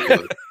that's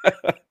ridiculous.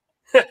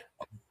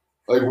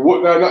 Like,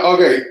 what?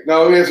 Okay,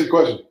 now let me answer your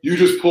question. You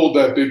just pulled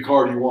that big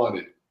card you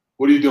wanted.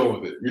 What are you doing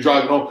with it? You're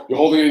driving home. You're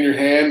holding it in your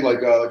hand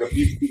like a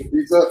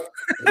pizza.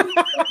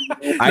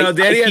 No,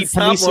 Danny has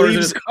top loaders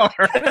in his car.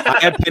 I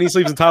have penny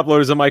sleeves and top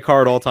loaders in my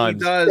car at all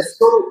times. He does.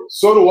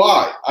 So do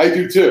I. I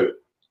do too.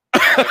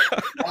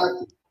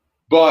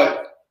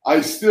 But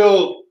I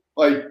still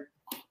like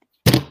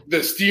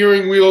the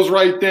steering wheel's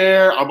right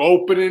there. I'm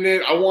opening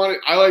it. I want it.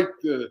 I like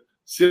to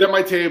sit at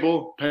my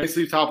table. Penny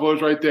sleeve top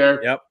loaders right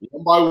there. Yep.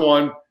 One by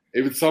one.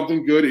 If it's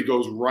something good, it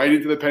goes right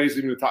into the penny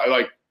sleeve in the top.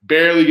 Like,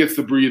 barely gets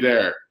to breathe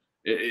air.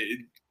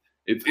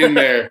 It's in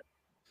there.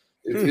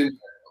 It's in there.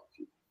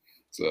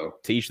 So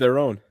to each their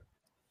own.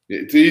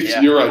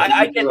 You're right.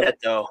 I get that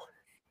though.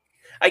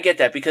 I get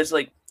that, because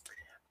like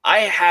I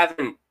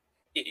haven't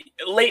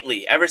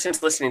lately, ever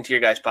since listening to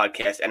your guys'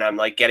 podcast, and I'm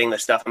like getting the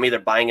stuff, I'm either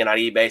buying it on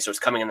eBay, so it's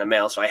coming in the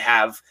mail, so I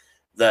have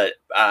the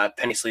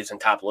penny sleeves and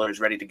top loaders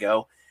ready to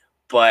go.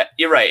 But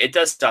you're right, it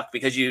does suck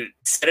because you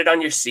set it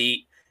on your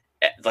seat,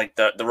 like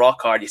the raw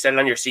card, you set it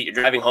on your seat, you're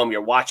driving home,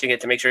 you're watching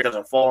it to make sure it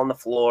doesn't fall on the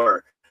floor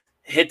or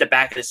hit the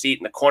back of the seat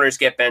and the corners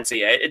get bent. So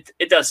yeah,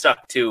 it does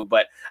suck too,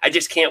 but I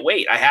just can't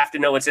wait. I have to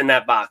know what's in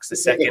that box the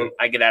second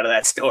I get out of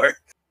that store.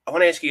 I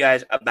want to ask you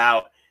guys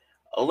about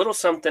a little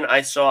something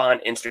I saw on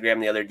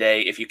Instagram the other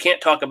day. If you can't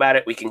talk about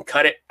it, we can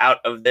cut it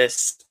out of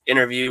this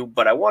interview,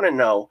 but I want to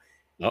know,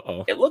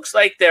 it looks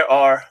like there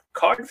are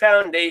Card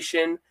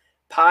Foundation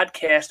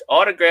podcast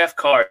autograph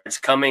cards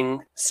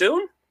coming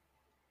soon.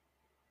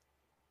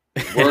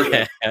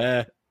 Yeah,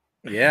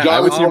 Yeah, I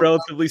would say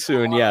relatively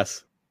soon.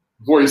 Yes.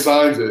 Before he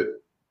signs it.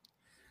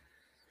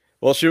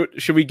 Well,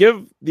 should we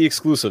give the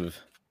exclusive?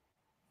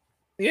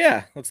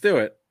 Yeah, let's do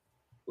it.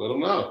 Let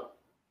him know.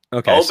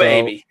 Okay. Oh,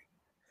 baby.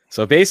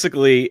 So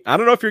basically, I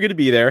don't know if you're going to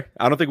be there.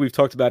 I don't think we've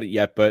talked about it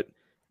yet, but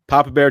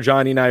Papa Bear,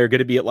 Johnny, and I are going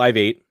to be at Live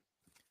 8.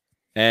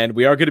 And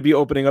we are going to be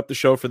opening up the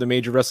show for the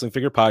Major Wrestling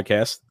Figure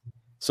Podcast.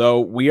 So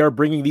we are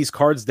bringing these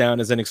cards down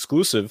as an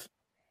exclusive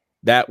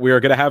that we are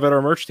going to have at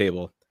our merch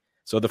table.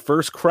 So the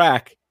first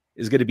crack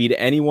is going to be to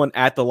anyone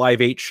at the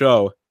Live 8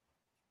 show.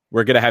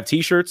 We're going to have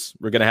t-shirts.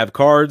 We're going to have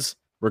cards.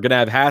 We're going to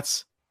have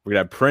hats. We're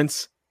going to have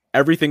prints.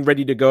 Everything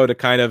ready to go to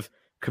kind of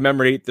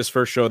commemorate this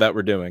first show that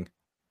we're doing.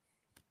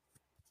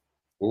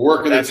 We're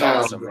working That's the town,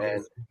 awesome,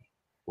 man.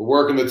 We're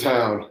working the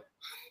town.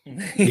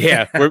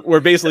 Yeah, we're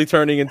basically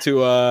turning into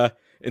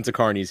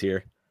carnies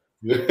here.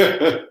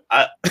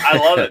 I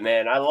love it,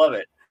 man. I love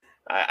it.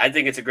 I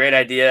think it's a great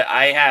idea.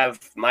 I have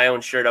my own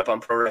shirt up on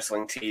Pro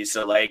Wrestling Tees,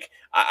 so like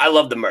I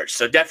love the merch.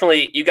 So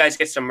definitely, you guys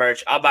get some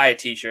merch. I'll buy a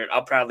T-shirt.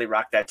 I'll proudly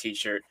rock that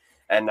T-shirt.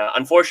 And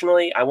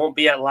unfortunately, I won't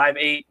be at Live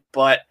 8,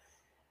 but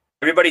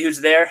everybody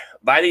who's there,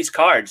 buy these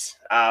cards.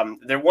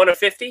 They're 1 of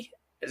 50.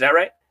 Is that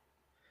right?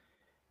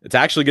 It's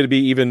actually going to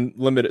be even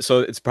limited. So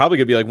it's probably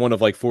going to be like 1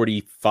 of like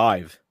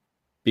 45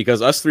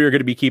 because us three are going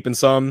to be keeping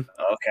some.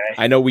 Okay.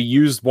 I know we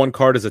used one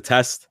card as a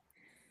test.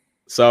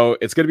 So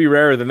it's going to be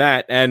rarer than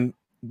that. And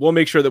we'll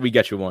make sure that we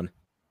get you one.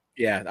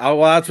 Yeah.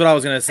 Well, that's what I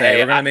was going to say.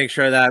 Hey, We're going to make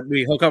sure that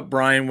we hook up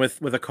Brian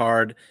with a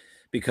card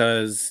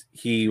because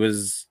he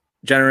was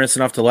generous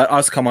enough to let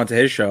us come onto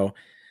his show.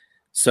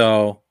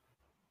 So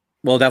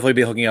we'll definitely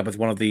be hooking up with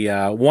one of the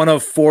 1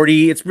 of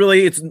 40. It's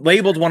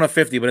labeled 1 of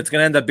 50, but it's going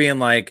to end up being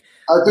like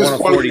At this 1 of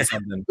point, 40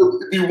 something.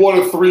 it'd be 1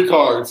 of 3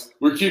 cards.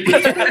 We're keeping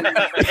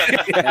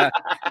it. Yeah.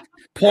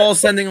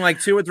 Paul's sending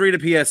like 2 or 3 to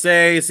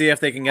PSA, see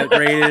if they can get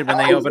graded when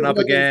they open up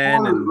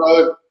again.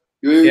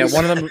 Yeah,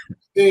 one of them.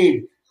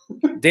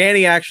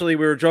 Danny, actually,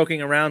 we were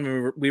joking around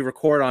when we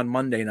record on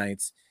Monday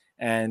nights,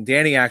 and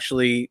Danny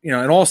actually, in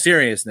all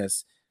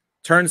seriousness,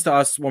 turns to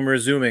us when we're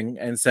Zooming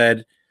and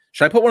said,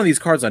 "Should I put one of these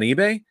cards on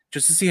eBay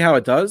just to see how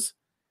it does?"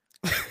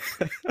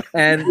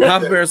 And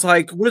Papa Bear's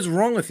like, "What is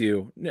wrong with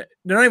you? They're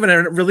not even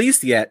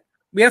released yet.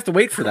 We have to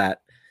wait for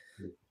that."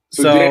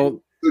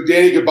 So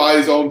Danny could buy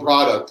his own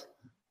product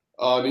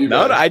on eBay.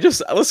 No, I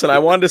just listen. I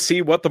wanted to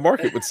see what the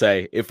market would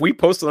say. If we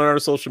posted on our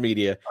social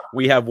media,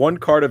 we have one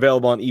card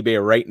available on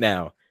eBay right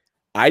now.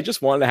 I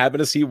just wanted to happen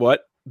to see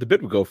what the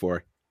bid would go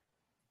for.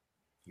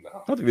 No.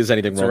 I don't think there's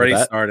anything It's wrong already with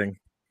that. starting.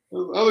 I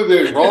don't think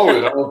there's wrong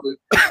with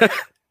it.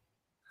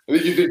 I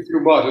think you think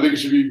too much. I think it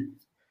should be.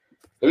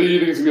 I think you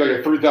think it's gonna be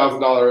like a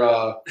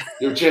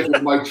 $3,000 chance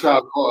of Mike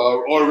Trout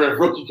autograph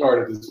rookie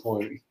card at this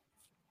point.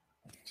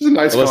 It's a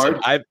nice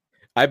Listen, card.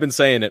 I've been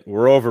saying it.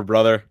 We're over,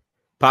 brother.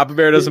 Papa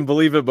Bear doesn't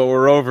believe it, but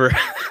we're over.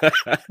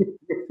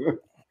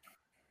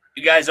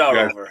 You guys are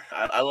over.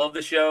 I love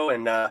the show,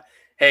 and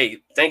hey,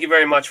 thank you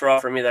very much for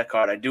offering me that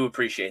card. I do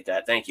appreciate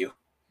that. Thank you.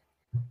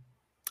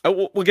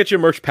 We'll get you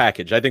a merch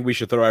package. I think we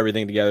should throw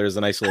everything together as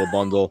a nice little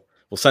bundle.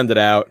 We'll send it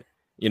out.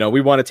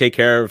 We want to take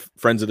care of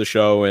friends of the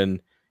show,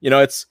 and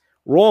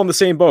we're all in the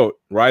same boat.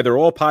 We're either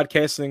all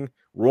podcasting,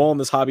 we're all in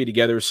this hobby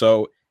together.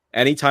 So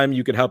anytime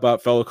you could help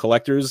out fellow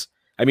collectors,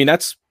 I mean,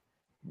 that's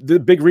the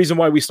big reason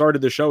why we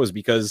started the show, is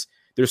because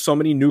there's so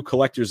many new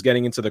collectors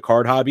getting into the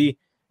card hobby,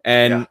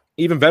 and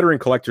even veteran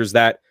collectors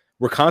that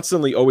we're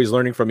constantly always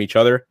learning from each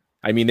other.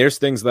 I mean, there's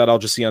things that I'll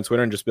just see on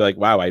Twitter and just be like,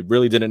 wow, I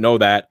really didn't know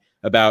that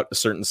about a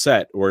certain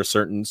set or a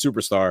certain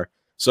superstar.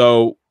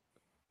 So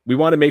we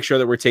want to make sure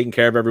that we're taking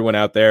care of everyone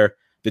out there.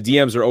 The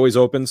DMs are always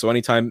open. So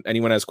anytime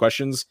anyone has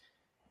questions,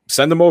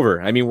 send them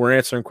over. I mean, we're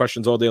answering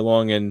questions all day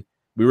long, and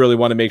we really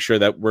want to make sure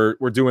that we're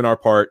doing our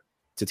part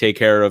to take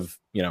care of,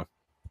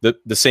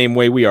 the same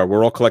way we are.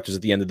 We're all collectors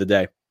at the end of the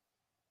day.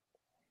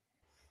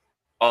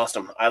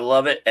 Awesome. I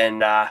love it.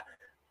 And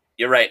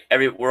you're right.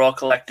 We're all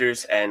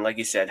collectors, and like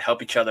you said,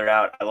 help each other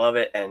out. I love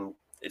it, and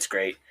it's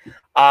great.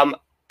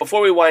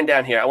 Before we wind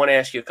down here, I want to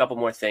ask you a couple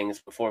more things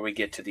before we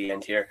get to the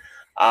end here.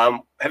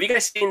 Have you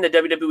guys seen the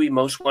WWE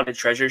Most Wanted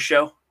Treasures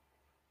show?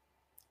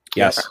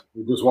 Yes.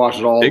 We just watched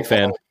it all. Big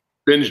fan.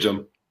 Binged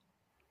them.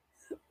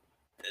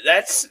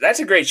 That's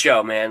a great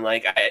show, man.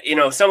 Like,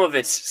 some of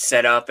it's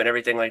set up and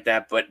everything like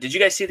that. But did you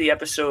guys see the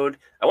episode?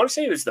 I want to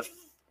say it was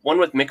one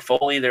with Mick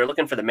Foley. They're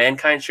looking for the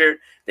Mankind shirt.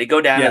 They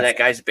go down to that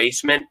guy's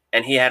basement,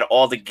 and he had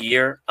all the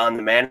gear on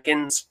the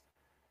mannequins.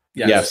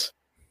 Yes.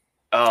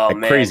 Oh, like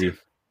man. Crazy.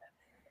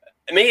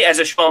 Me, as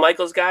a Shawn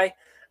Michaels guy,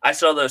 I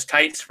saw those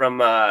tights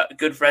from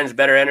Good Friends,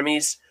 Better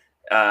Enemies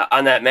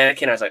on that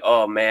mannequin. I was like,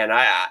 oh, man,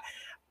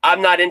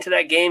 I'm not into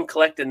that game,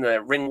 collecting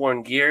the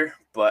ring-worn gear.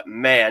 But,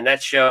 man,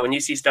 that show, when you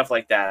see stuff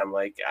like that, I'm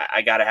like,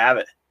 I got to have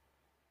it.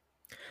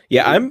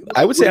 Yeah,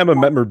 I would say I'm a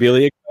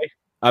memorabilia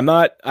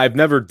guy. I've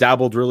never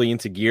dabbled really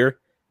into gear,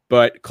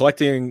 but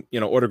collecting,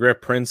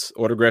 autograph prints,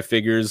 autograph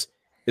figures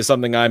is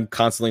something I'm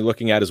constantly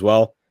looking at as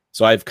well.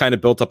 So I've kind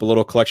of built up a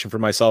little collection for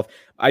myself.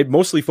 I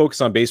mostly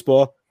focus on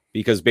baseball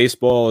because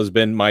baseball has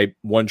been my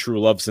one true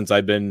love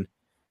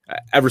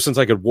ever since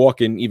I could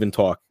walk and even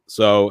talk.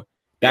 So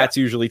that's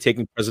usually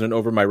taking precedent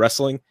over my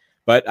wrestling.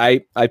 But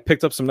I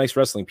picked up some nice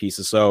wrestling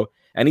pieces. So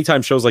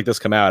anytime shows like this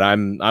come out,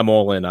 I'm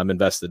all in. I'm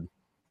invested.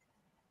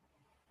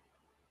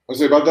 I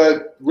say about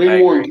that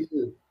ring-worn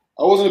gear.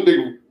 I wasn't a big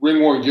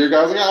ring-worn gear guy.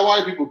 I was like, why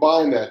are people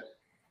buying that?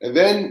 And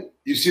then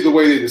you see the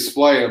way they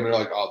display them. You're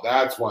like, oh,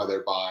 that's why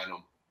they're buying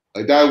them.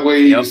 Like that way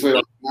you display it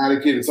on a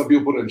mannequin, and some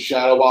people put it in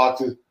shadow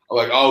boxes. I'm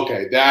like, oh,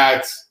 okay,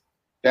 that's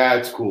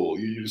cool.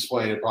 You're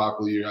displaying it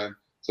properly.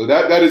 So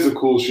that is a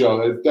cool show.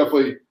 That's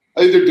definitely,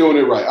 I think they're doing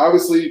it right.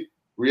 Obviously,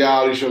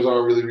 reality shows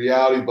aren't really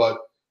reality, but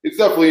it's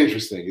definitely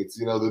interesting. It's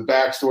the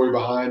backstory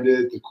behind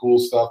it, the cool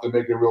stuff. They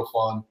make it real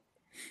fun,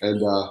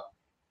 and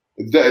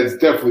it's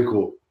definitely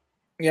cool.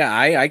 Yeah,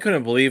 I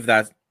couldn't believe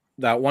that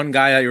one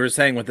guy that you were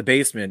saying with the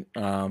basement.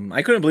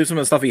 I couldn't believe some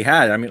of the stuff he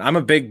had. I mean, I'm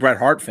a big Bret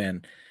Hart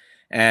fan.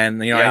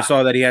 And, I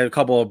saw that he had a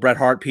couple of Bret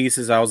Hart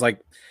pieces. I was like,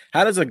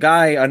 how does a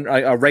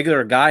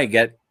regular guy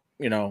get,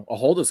 a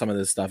hold of some of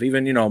this stuff?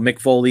 Even, Mick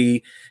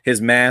Foley, his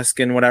mask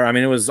and whatever. I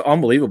mean, it was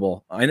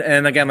unbelievable.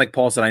 And again, like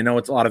Paul said, I know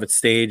a lot of it's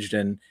staged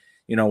and,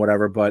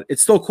 whatever, but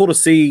it's still cool to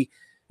see,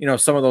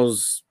 some of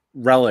those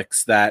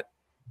relics that,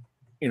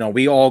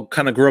 we all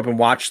kind of grew up and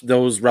watched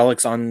those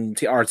relics on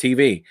our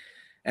TV.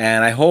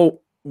 And I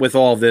hope with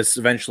all of this,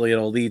 eventually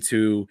it'll lead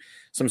to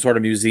some sort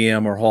of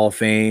museum or Hall of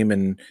Fame.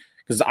 And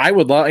because I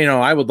would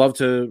love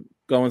to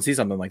go and see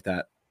something like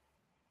that.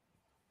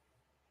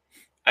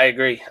 I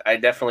agree. I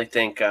definitely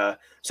think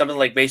something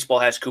like baseball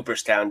has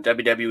Cooperstown.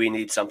 WWE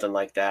needs something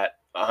like that.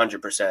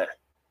 100%.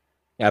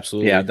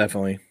 Absolutely. Yeah,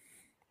 definitely.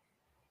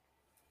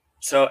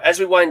 So as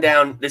we wind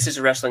down, this is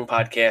a wrestling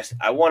podcast.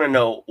 I want to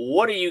know,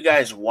 what are you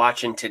guys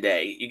watching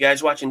today? You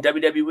guys watching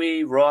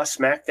WWE, Raw,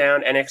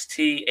 SmackDown,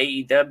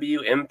 NXT,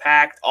 AEW,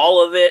 Impact,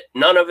 all of it,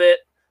 none of it?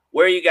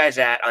 Where are you guys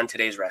at on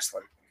today's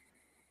wrestling?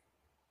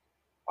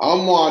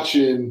 I'm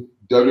watching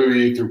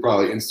WWE through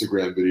probably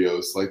Instagram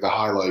videos, like the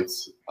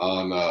highlights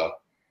on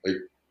like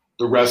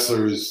the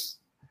wrestlers,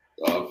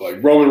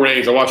 like Roman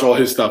Reigns. I watch all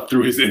his stuff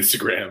through his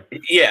Instagram.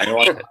 Yeah. I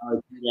watch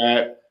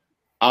that.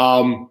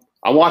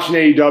 I'm watching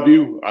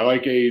AEW. I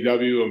like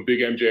AEW. I'm a big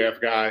MJF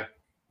guy.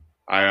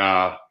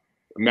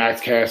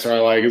 Max Caster I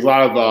like. There's a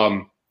lot of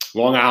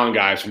Long Island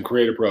guys from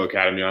Creative Pro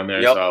Academy on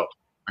there. Yep. So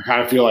I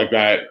kind of feel like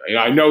that.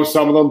 I know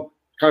some of them.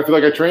 Kind of feel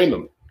like I trained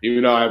them,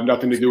 even though I have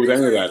nothing to do with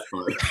any of that.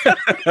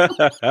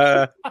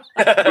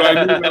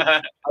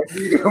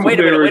 Wait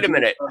a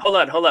minute. Hold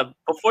on.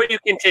 Before you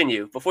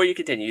continue,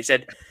 you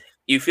said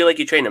you feel like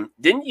you trained them.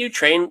 Didn't you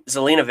train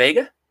Zelina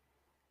Vega?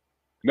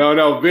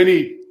 No.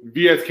 Vinny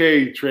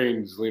VSK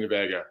trained Zelina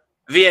Vega.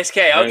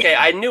 VSK. Okay,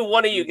 I knew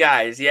one of you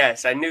guys.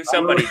 Yes, I knew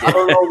somebody. I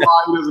don't know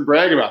why he doesn't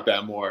brag about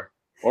that more.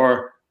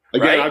 Or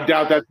again, I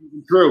doubt that's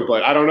even true,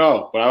 but I don't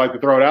know. But I like to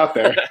throw it out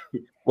there.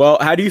 Well,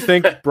 how do you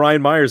think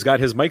Brian Myers got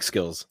his mic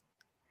skills?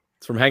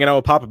 It's from hanging out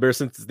with Papa Bear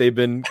since they've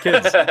been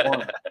kids.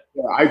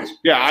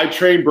 I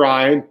trained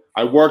Brian.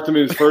 I worked him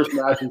in his first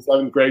match in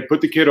 7th grade.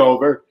 Put the kid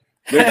over.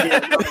 He's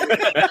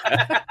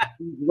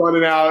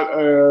running out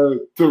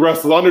to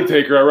wrestle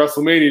Undertaker at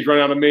WrestleMania. He's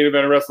running out a main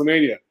event at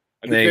WrestleMania.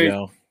 There you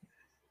go.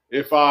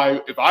 If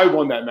I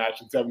won that match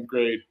in 7th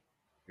grade,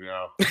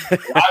 I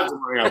was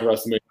running out to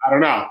WrestleMania. I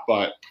don't know,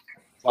 but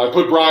so I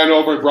put Brian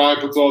over, and Brian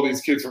puts all these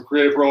kids from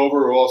Creative Pro over,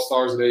 who are all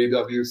stars at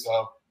AEW.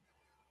 So,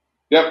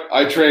 yep,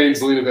 I trained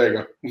Zelina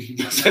Vega.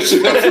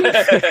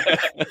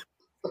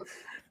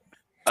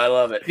 I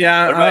love it.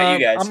 Yeah. What about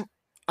you guys?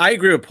 I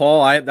agree with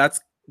Paul. That's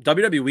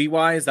WWE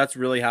wise. That's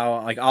really how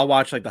I'll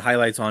watch the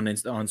highlights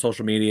on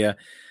social media.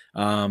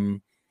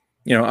 Occasionally,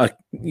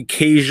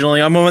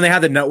 when they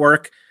had the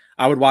network,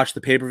 I would watch the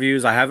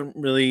pay-per-views. I haven't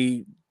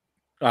really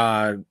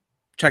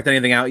checked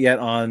anything out yet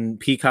on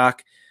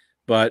Peacock.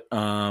 But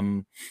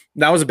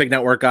that was a big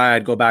network guy.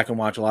 I'd go back and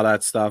watch a lot of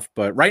that stuff.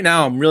 But right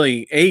now,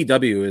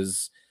 AEW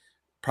is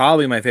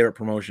probably my favorite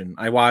promotion.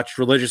 I watch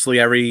religiously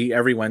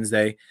every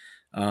Wednesday.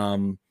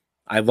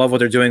 I love what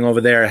they're doing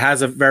over there. It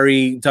has a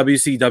very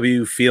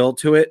WCW feel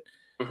to it.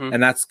 Mm-hmm.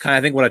 And that's kind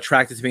of, I think, what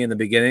attracted to me in the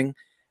beginning.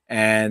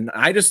 And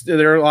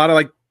there are a lot of,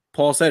 like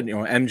Paul said,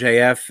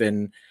 MJF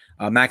and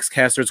Max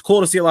Caster. It's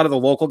cool to see a lot of the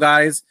local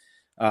guys.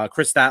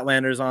 Chris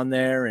Statlander's on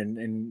there,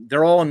 and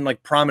they're all in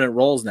prominent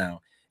roles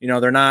now.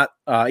 They're not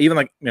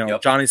even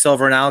Johnny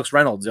Silver and Alex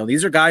Reynolds.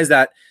 These are guys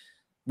that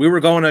we were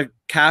going to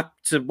Cap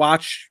to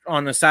watch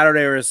on a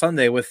Saturday or a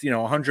Sunday with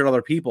 100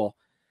 other people,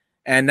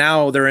 and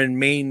now they're in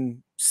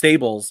main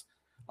stables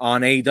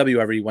on AEW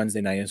every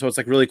Wednesday night, and so it's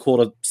like really cool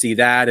to see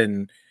that.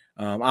 And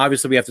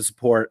obviously, we have to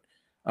support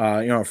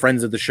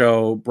friends of the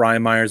show,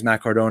 Brian Myers,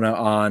 Matt Cardona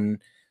on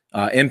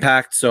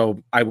Impact.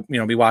 So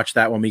we watch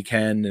that when we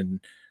can,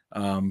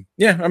 and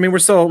we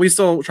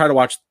still try to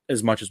watch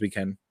as much as we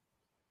can.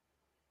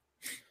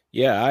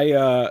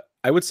 Yeah,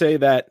 I would say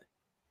that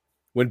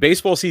when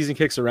baseball season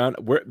kicks around,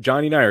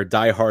 Johnny and I are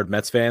diehard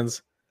Mets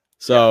fans.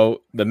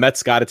 So the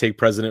Mets got to take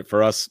precedent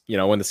for us,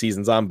 when the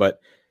season's on. But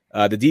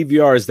the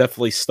DVR is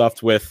definitely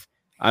stuffed with.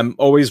 I'm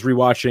always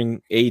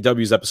rewatching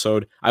AEW's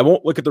episode. I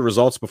won't look at the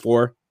results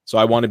before, so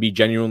I want to be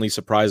genuinely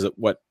surprised at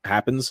what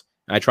happens.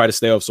 And I try to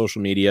stay off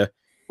social media.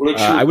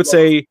 I would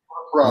say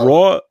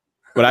Raw.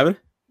 What happened?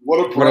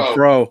 What a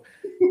pro.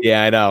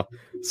 Yeah, I know.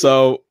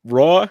 So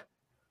Raw,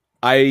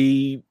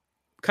 I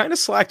kind of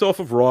slacked off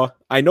of Raw.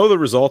 I know the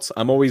results.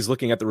 I'm always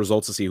looking at the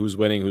results to see who's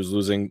winning, who's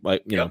losing,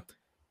 promo,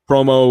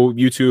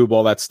 YouTube,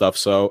 all that stuff.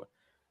 So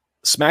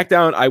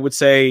SmackDown, I would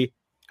say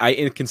I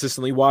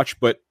inconsistently watch,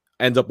 but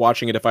end up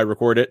watching it if I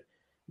record it.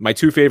 My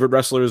two favorite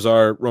wrestlers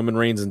are Roman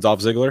Reigns and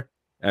Dolph Ziggler,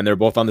 and they're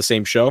both on the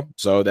same show.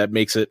 So that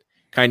makes it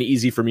kind of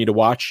easy for me to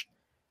watch.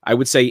 I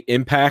would say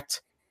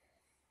Impact.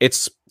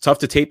 It's tough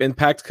to tape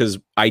Impact because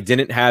I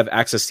didn't have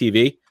Access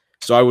TV.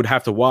 So I would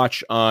have to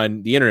watch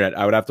on the internet.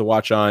 I would have to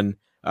watch on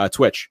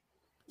Twitch.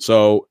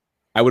 So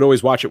I would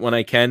always watch it when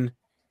I can.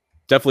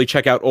 Definitely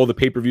check out all the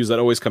pay-per-views that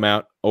always come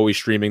out, always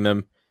streaming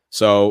them.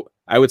 So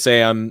I would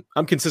say I'm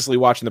consistently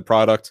watching the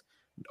product,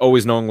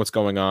 always knowing what's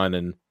going on,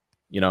 and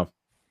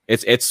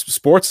it's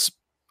sports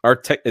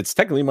it's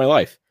technically my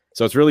life.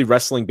 So it's really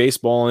wrestling,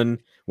 baseball, and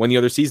when the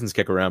other seasons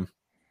kick around.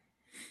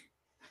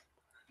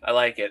 I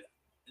like it.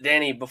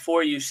 Danny,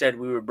 before you said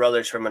we were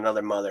brothers from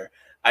another mother,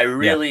 I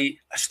really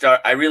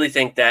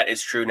think that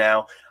is true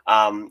now.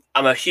 I'm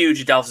a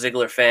huge Dolph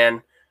Ziggler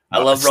fan. I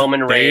love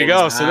Roman Reigns. There you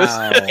go. So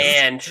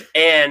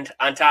and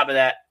on top of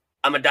that,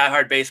 I'm a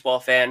diehard baseball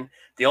fan.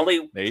 The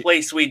only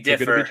place we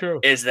differ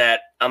is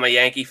that I'm a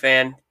Yankee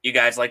fan. You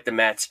guys like the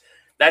Mets.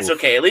 That's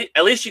okay.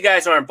 At least you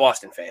guys aren't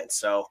Boston fans.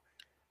 So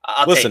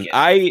I'll take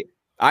it.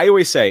 I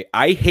always say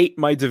I hate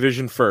my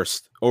division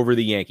first over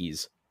the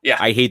Yankees. Yeah.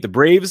 I hate the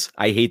Braves.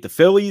 I hate the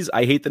Phillies.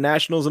 I hate the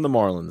Nationals and the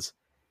Marlins.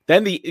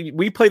 Then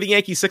we play the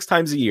Yankees 6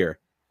 times a year.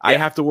 Yeah. I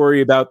have to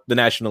worry about the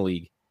National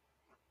League.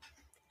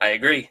 I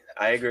agree.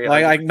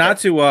 Like not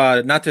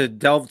to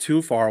delve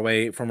too far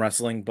away from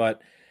wrestling,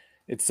 but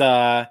it's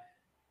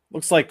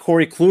looks like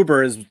Corey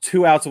Kluber is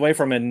 2 outs away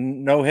from a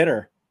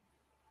no-hitter.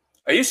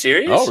 Are you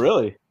serious? Oh,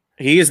 really?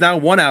 He is now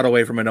 1 out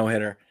away from a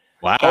no-hitter.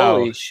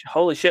 Wow.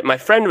 Holy shit. My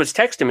friend was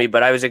texting me,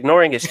 but I was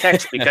ignoring his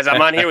text because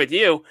I'm on here with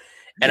you.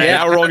 And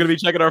now we're all going to be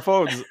checking our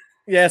phones.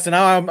 Yeah, so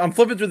now I'm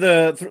flipping through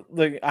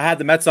the I had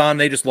the Mets on.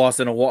 They just lost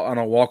on a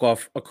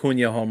walk-off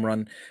Acuna home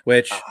run,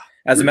 which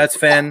as a Mets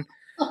fan,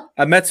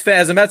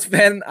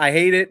 I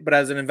hate it, but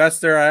as an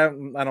investor,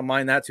 I don't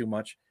mind that too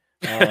much.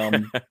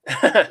 And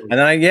then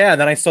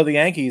I saw the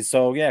Yankees.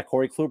 So yeah,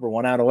 Corey Kluber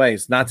 1 out away.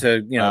 It's not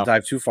to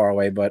dive too far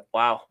away, but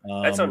wow,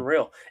 that's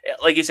unreal.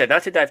 Like you said,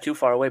 not to dive too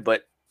far away,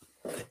 but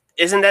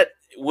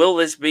will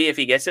this be, if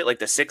he gets it, like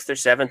the 6th or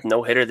 7th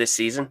no hitter this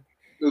season?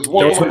 There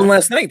was one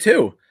last night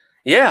too.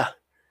 Yeah,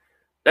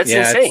 that's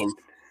insane.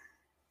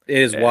 It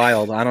is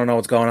wild. I don't know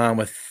what's going on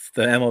with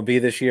the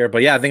MLB this year,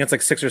 but yeah, I think it's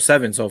like 6 or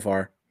 7 so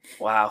far.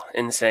 Wow,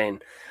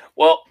 insane.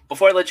 Well,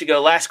 before I let you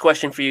go, last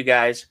question for you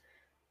guys.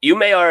 You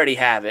may already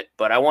have it,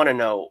 but I want to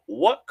know,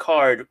 what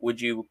card would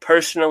you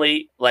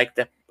personally like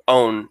to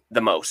own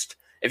the most?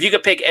 If you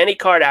could pick any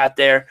card out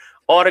there,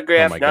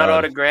 autographed, not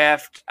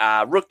autographed,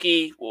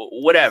 rookie,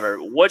 whatever,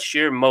 what's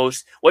your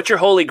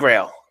holy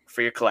grail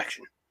for your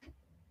collection?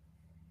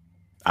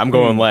 I'm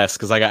going last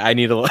because I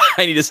need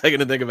a second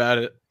to think about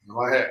it.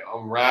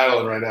 I'm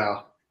rattling right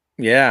now.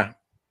 Yeah.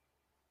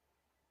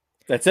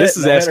 That's it. This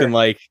is asking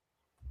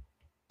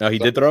he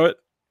did throw it?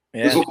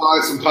 Yeah. This will buy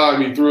some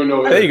time. He threw a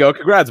no-hitter. There you go.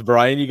 Congrats,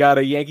 Brian. You got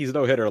a Yankees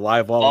no-hitter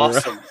live while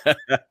awesome.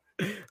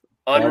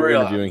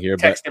 Unreal. Here,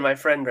 texting my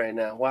friend right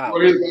now. Wow.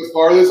 Here's the best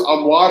part of this.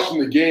 I'm watching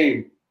the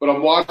game, but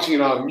I'm watching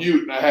it on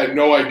mute, and I had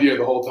no idea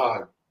the whole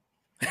time.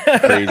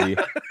 Crazy.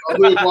 I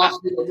was watching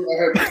it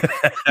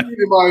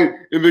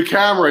in the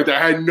camera right there.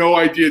 I had no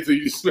idea until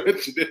you just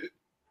mentioned it.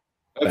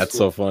 That's cool.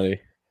 So funny.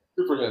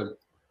 Good for him.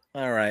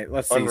 All right,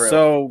 let's see.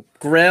 So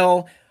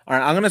Grail. All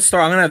right, I'm gonna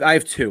start. I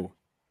have 2.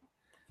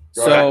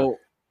 Go ahead.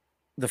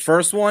 The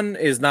first one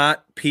is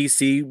not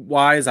PC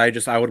wise.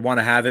 I would want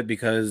to have it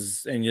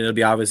because, and it'll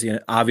be obvious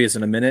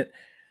in a minute.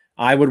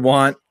 I would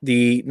want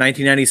the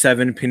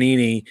 1997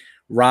 Panini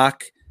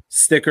Rock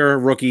sticker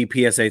rookie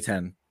PSA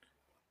 10.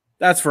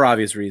 That's for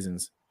obvious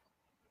reasons.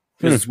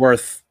 Because it's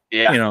worth,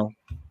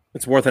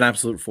 it's worth an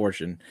absolute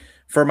fortune.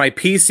 For my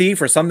PC,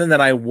 for something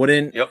that I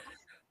wouldn't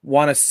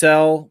want to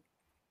sell,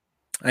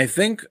 I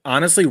think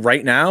honestly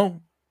right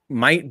now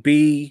might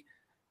be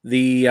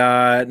the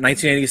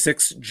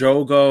 1986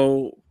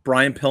 Jogo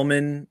Brian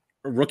Pillman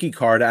rookie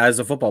card as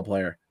a football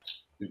player.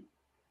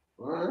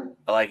 right.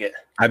 I like it.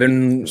 I've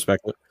been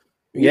Respect it.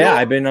 Yeah,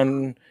 I've been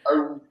on.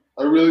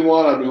 I really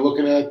want. I've been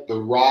looking at The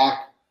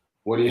Rock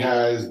when he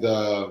has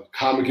the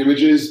comic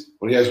images,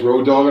 when he has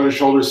Road Dogg on his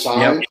shoulder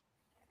signed. Yep.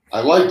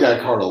 I like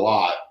that card a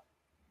lot.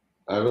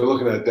 I've been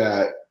looking at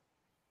that.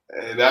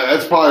 And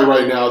that's probably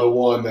right now the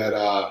one that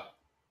I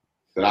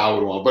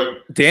would want.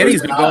 But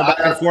Danny's been going back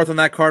and forth on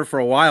that card for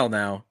a while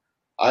now.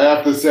 I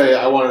have to say,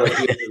 I want it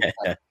at a PSA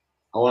 10.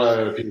 I want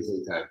it at a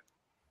PSA 10.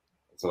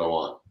 That's what I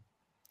want.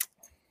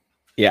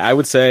 Yeah, I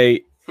would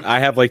say I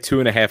have like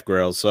 2.5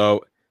 girls.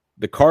 So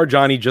the card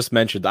Johnny just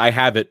mentioned, I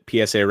have it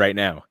PSA right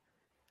now.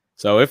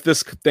 So if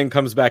this thing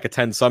comes back at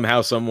 10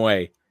 somehow, some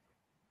way,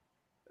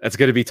 that's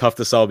going to be tough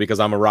to sell because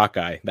I'm a Rock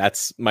guy.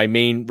 That's my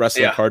main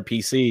wrestling card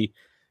PC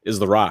is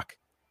The Rock.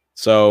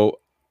 So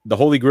the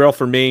Holy Grail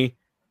for me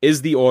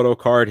is the auto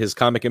card, his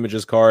comic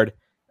images card.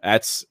 I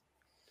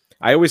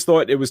always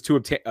thought it was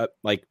too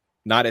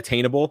not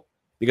attainable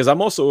because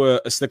I'm also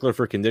a stickler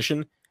for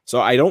condition.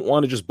 So I don't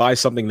want to just buy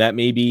something that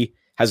maybe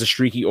has a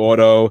streaky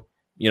auto,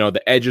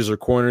 the edges or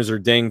corners are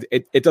dinged.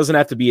 It doesn't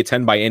have to be a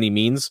 10 by any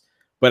means,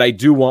 but I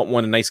do want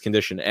one in nice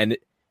condition. And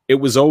it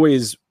was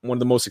always one of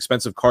the most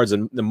expensive cards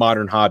in the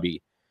modern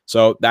hobby.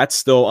 So that's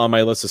still on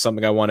my list of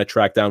something I want to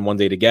track down one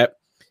day to get.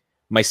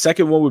 My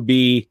second one would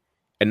be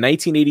a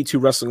 1982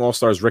 Wrestling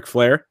All-Stars Ric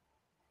Flair.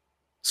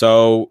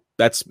 So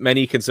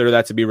many consider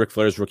that to be Ric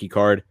Flair's rookie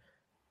card.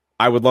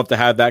 I would love to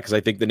have that because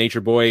I think the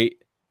Nature Boy,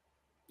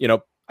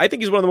 I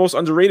think he's one of the most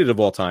underrated of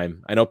all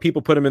time. I know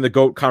people put him in the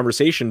GOAT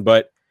conversation,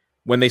 but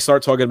when they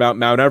start talking about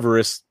Mount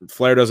Everest,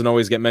 Flair doesn't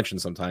always get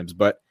mentioned sometimes.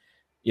 But,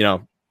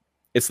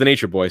 it's the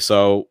Nature Boy.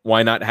 So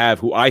why not have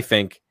who I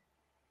think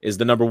is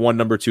the number 1,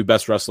 number 2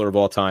 best wrestler of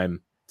all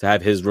time to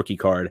have his rookie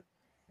card?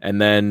 And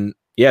then,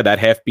 that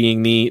half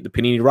being the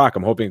Panini Rock.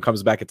 I'm hoping it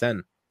comes back at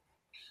 10.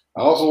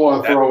 I also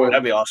want to throw in.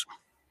 That'd be awesome.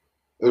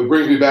 It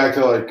brings me back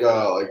to like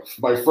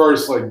my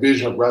first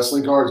vision of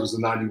wrestling cards was the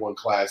 '91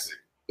 Classic,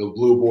 the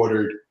blue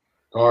bordered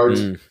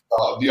cards.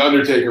 The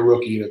Undertaker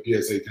rookie in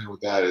a PSA 10 with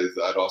that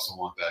I'd also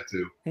want that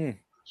too.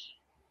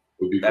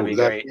 Would be That'd cool. be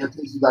great. That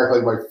takes me back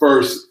like my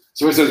first.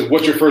 So it says,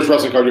 "What's your first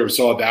wrestling card you ever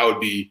saw?" That would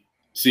be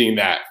seeing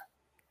that.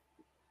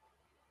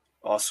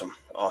 Awesome.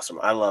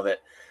 I love it.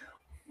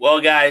 Well,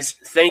 guys,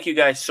 thank you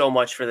guys so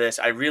much for this.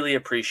 I really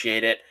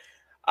appreciate it.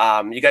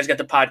 You guys got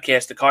the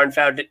podcast,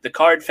 the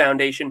Card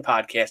Foundation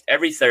podcast,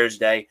 every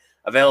Thursday,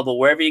 available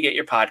wherever you get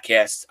your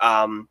podcasts.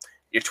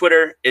 Your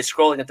Twitter is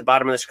scrolling at the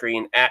bottom of the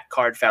screen at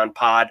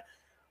CardFoundPod.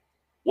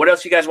 What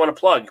else you guys want to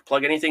plug?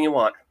 Plug anything you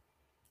want.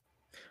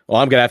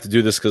 Well, I'm going to have to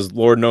do this because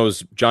Lord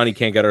knows Johnny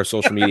can't get our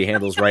social media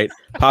handles right.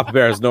 Papa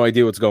Bear has no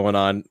idea what's going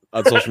on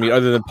social media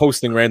other than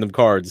posting random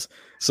cards.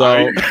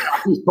 So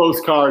just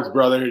post cards,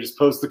 brother. Just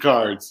post the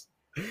cards.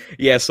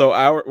 Yeah, so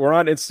we're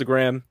on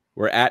Instagram.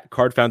 We're at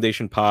Card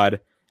Foundation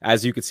Pod.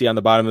 As you can see on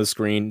the bottom of the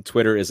screen,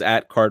 Twitter is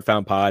at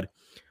CardFoundPod.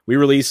 We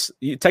release,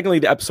 technically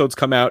the episodes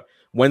come out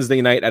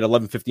Wednesday night at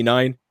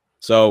 11:59.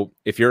 So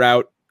if you're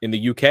out in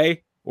the UK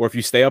or if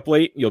you stay up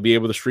late, you'll be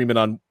able to stream it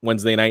on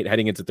Wednesday night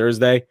heading into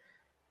Thursday.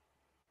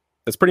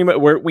 That's pretty much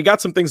where we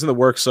got some things in the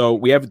works. So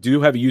we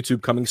do have a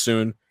YouTube coming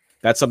soon.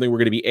 That's something we're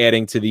going to be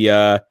adding to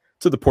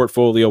the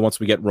portfolio once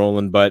we get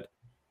rolling. But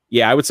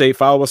yeah, I would say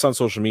follow us on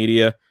social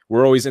media.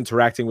 We're always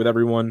interacting with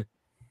everyone.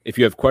 If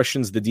you have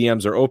questions, the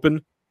DMs are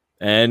open,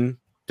 and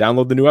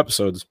download the new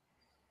episodes.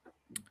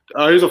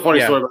 Here's a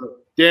funny story about it.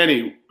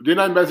 Danny, didn't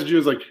I message you?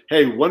 It was like,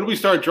 hey, when do we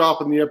start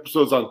dropping the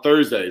episods on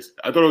Thursdays?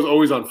 I thought it was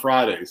always on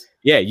Fridays.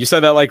 Yeah, you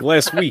said that like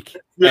last week.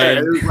 Yeah,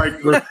 it was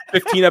like we're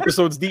 15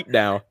 episodes deep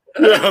now.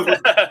 Yeah, I was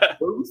like,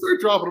 when do we start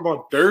dropping them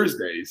on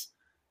Thursdays?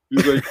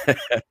 He's like,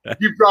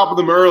 keep dropping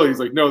them early. He's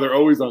like, no, they're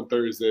always on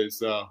Thursdays.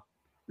 So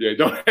yeah,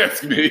 don't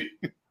ask me.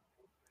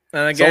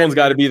 And again, someone's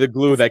got to be the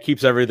glue that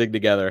keeps everything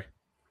together.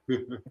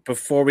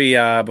 Before we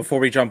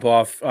jump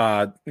off,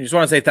 I just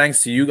want to say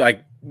thanks to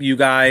you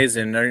guys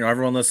and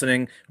everyone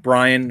listening.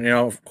 Brian,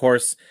 of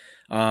course,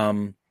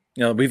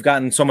 we've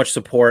gotten so much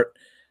support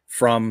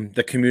from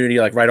the community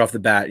right off the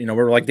bat.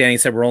 We're like Danny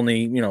said, we're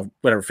only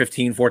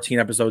 15, 14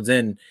 episodes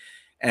in,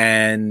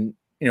 and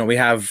we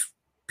have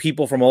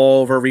people from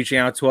all over reaching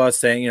out to us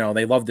saying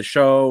they love the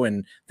show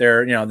and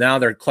they're now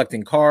they're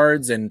collecting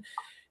cards, and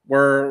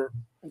we're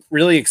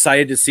really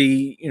excited to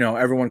see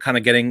everyone kind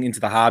of getting into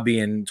the hobby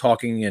and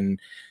talking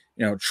and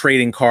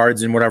trading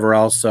cards and whatever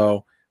else.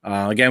 So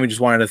again, we just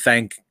wanted to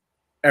thank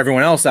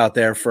everyone else out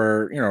there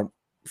for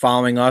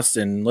following us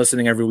and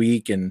listening every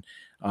week, and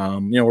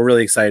we're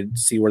really excited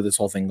to see where this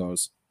whole thing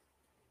goes.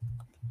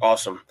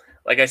 Awesome.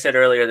 Like I said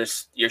earlier,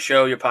 your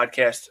show, your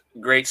podcast,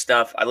 great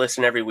stuff. I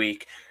listen every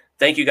week.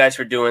 Thank you guys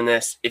for doing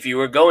this. If you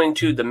were going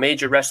to the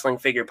Major Wrestling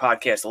Figure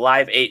Podcast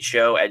Live 8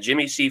 show at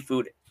Jimmy's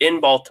Seafood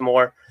in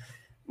Baltimore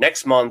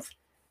next month,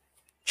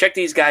 check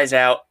these guys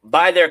out,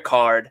 buy their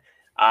card.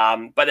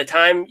 By the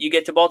time you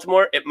get to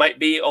Baltimore, it might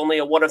be only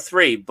a 1 of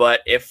 3,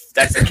 but if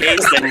that's the case,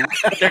 then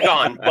they're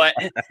gone. But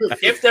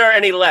if there are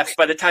any left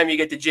by the time you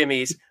get to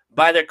Jimmy's,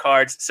 buy their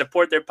cards,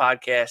 support their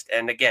podcast.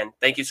 And again,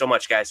 thank you so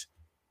much, guys.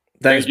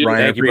 Thanks, Brian.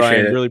 Thank you,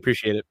 Brian. Really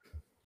appreciate it.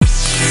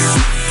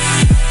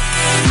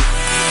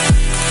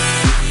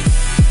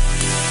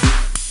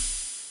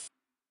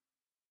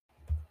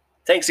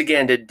 Thanks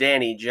again to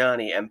Danny,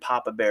 Johnny, and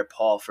Papa Bear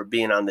Paul for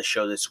being on the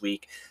show this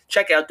week.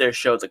 Check out their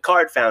show, The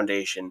Card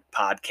Foundation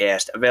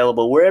Podcast,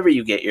 available wherever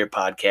you get your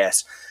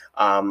podcasts.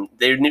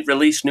 They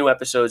release new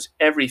episodes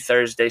every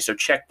Thursday, so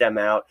check them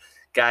out.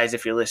 Guys,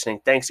 if you're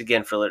listening, thanks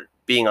again for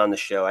being on the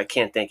show. I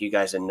can't thank you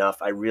guys enough.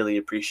 I really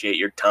appreciate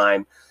your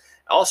time.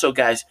 Also,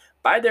 guys,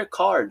 buy their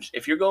cards.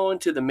 If you're going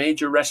to the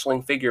Major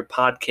Wrestling Figure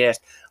Podcast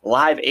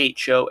Live 8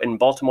 show in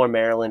Baltimore,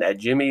 Maryland at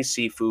Jimmy's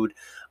Seafood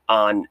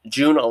on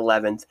June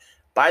 11th,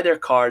 buy their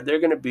card. They're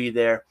going to be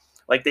there.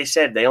 Like they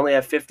said, they only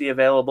have 50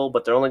 available,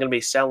 but they're only going to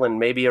be selling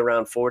maybe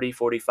around 40,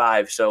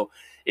 45. So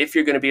if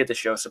you're going to be at the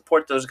show,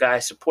 support those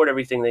guys, support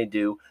everything they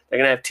do. They're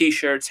going to have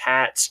t-shirts,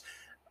 hats,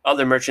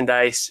 other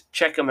merchandise.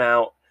 Check them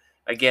out.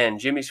 Again,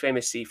 Jimmy's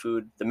Famous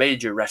Seafood, the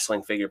Major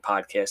Wrestling Figure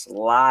Podcast,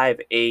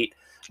 Live 8,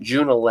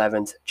 June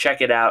 11th.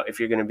 Check it out if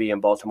you're going to be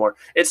in Baltimore.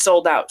 It's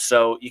sold out,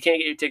 so you can't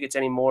get your tickets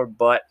anymore,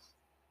 but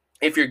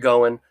if you're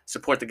going,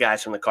 support the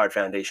guys from the Card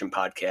Foundation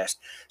Podcast.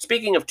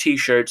 Speaking of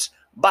t-shirts,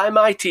 buy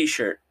my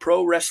t-shirt,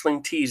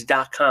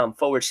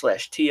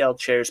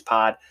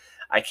 prowrestlingtees.com/TLChairsPod.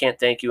 I can't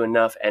thank you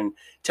enough and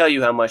tell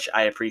you how much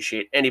I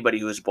appreciate anybody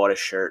who has bought a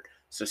shirt.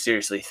 So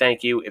seriously,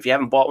 thank you. If you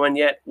haven't bought one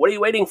yet, what are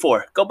you waiting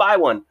for? Go buy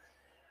one.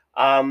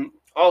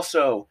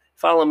 Also,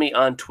 follow me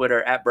on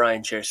Twitter at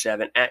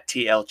BrianChair7, at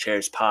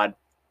TLChairsPod.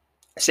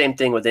 Same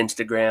thing with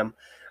Instagram.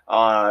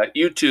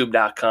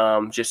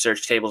 YouTube.com. Just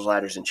search Tables,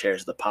 Ladders, and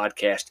Chairs, the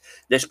podcast.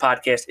 This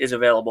podcast is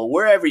available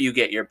wherever you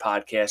get your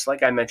podcasts.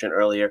 Like I mentioned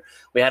earlier,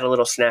 we had a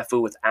little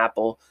snafu with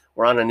Apple.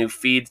 We're on a new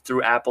feed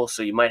through Apple,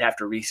 so you might have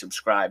to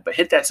resubscribe. But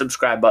hit that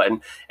subscribe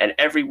button, and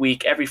every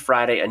week, every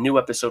Friday, a new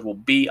episode will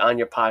be on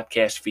your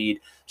podcast feed.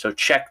 So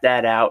check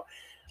that out.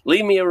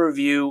 Leave me a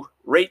review.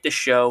 Rate the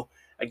show.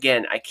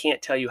 Again, I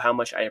can't tell you how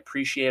much I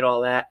appreciate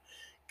all that.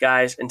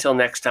 Guys, until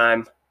next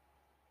time,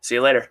 see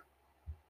you later.